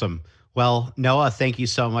 Awesome. Well, Noah, thank you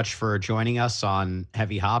so much for joining us on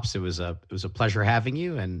Heavy Hops. It was a pleasure having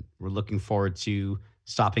you, and we're looking forward to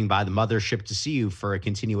stopping by the mothership to see you for a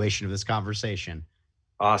continuation of this conversation.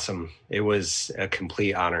 Awesome. It was a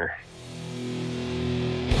complete honor.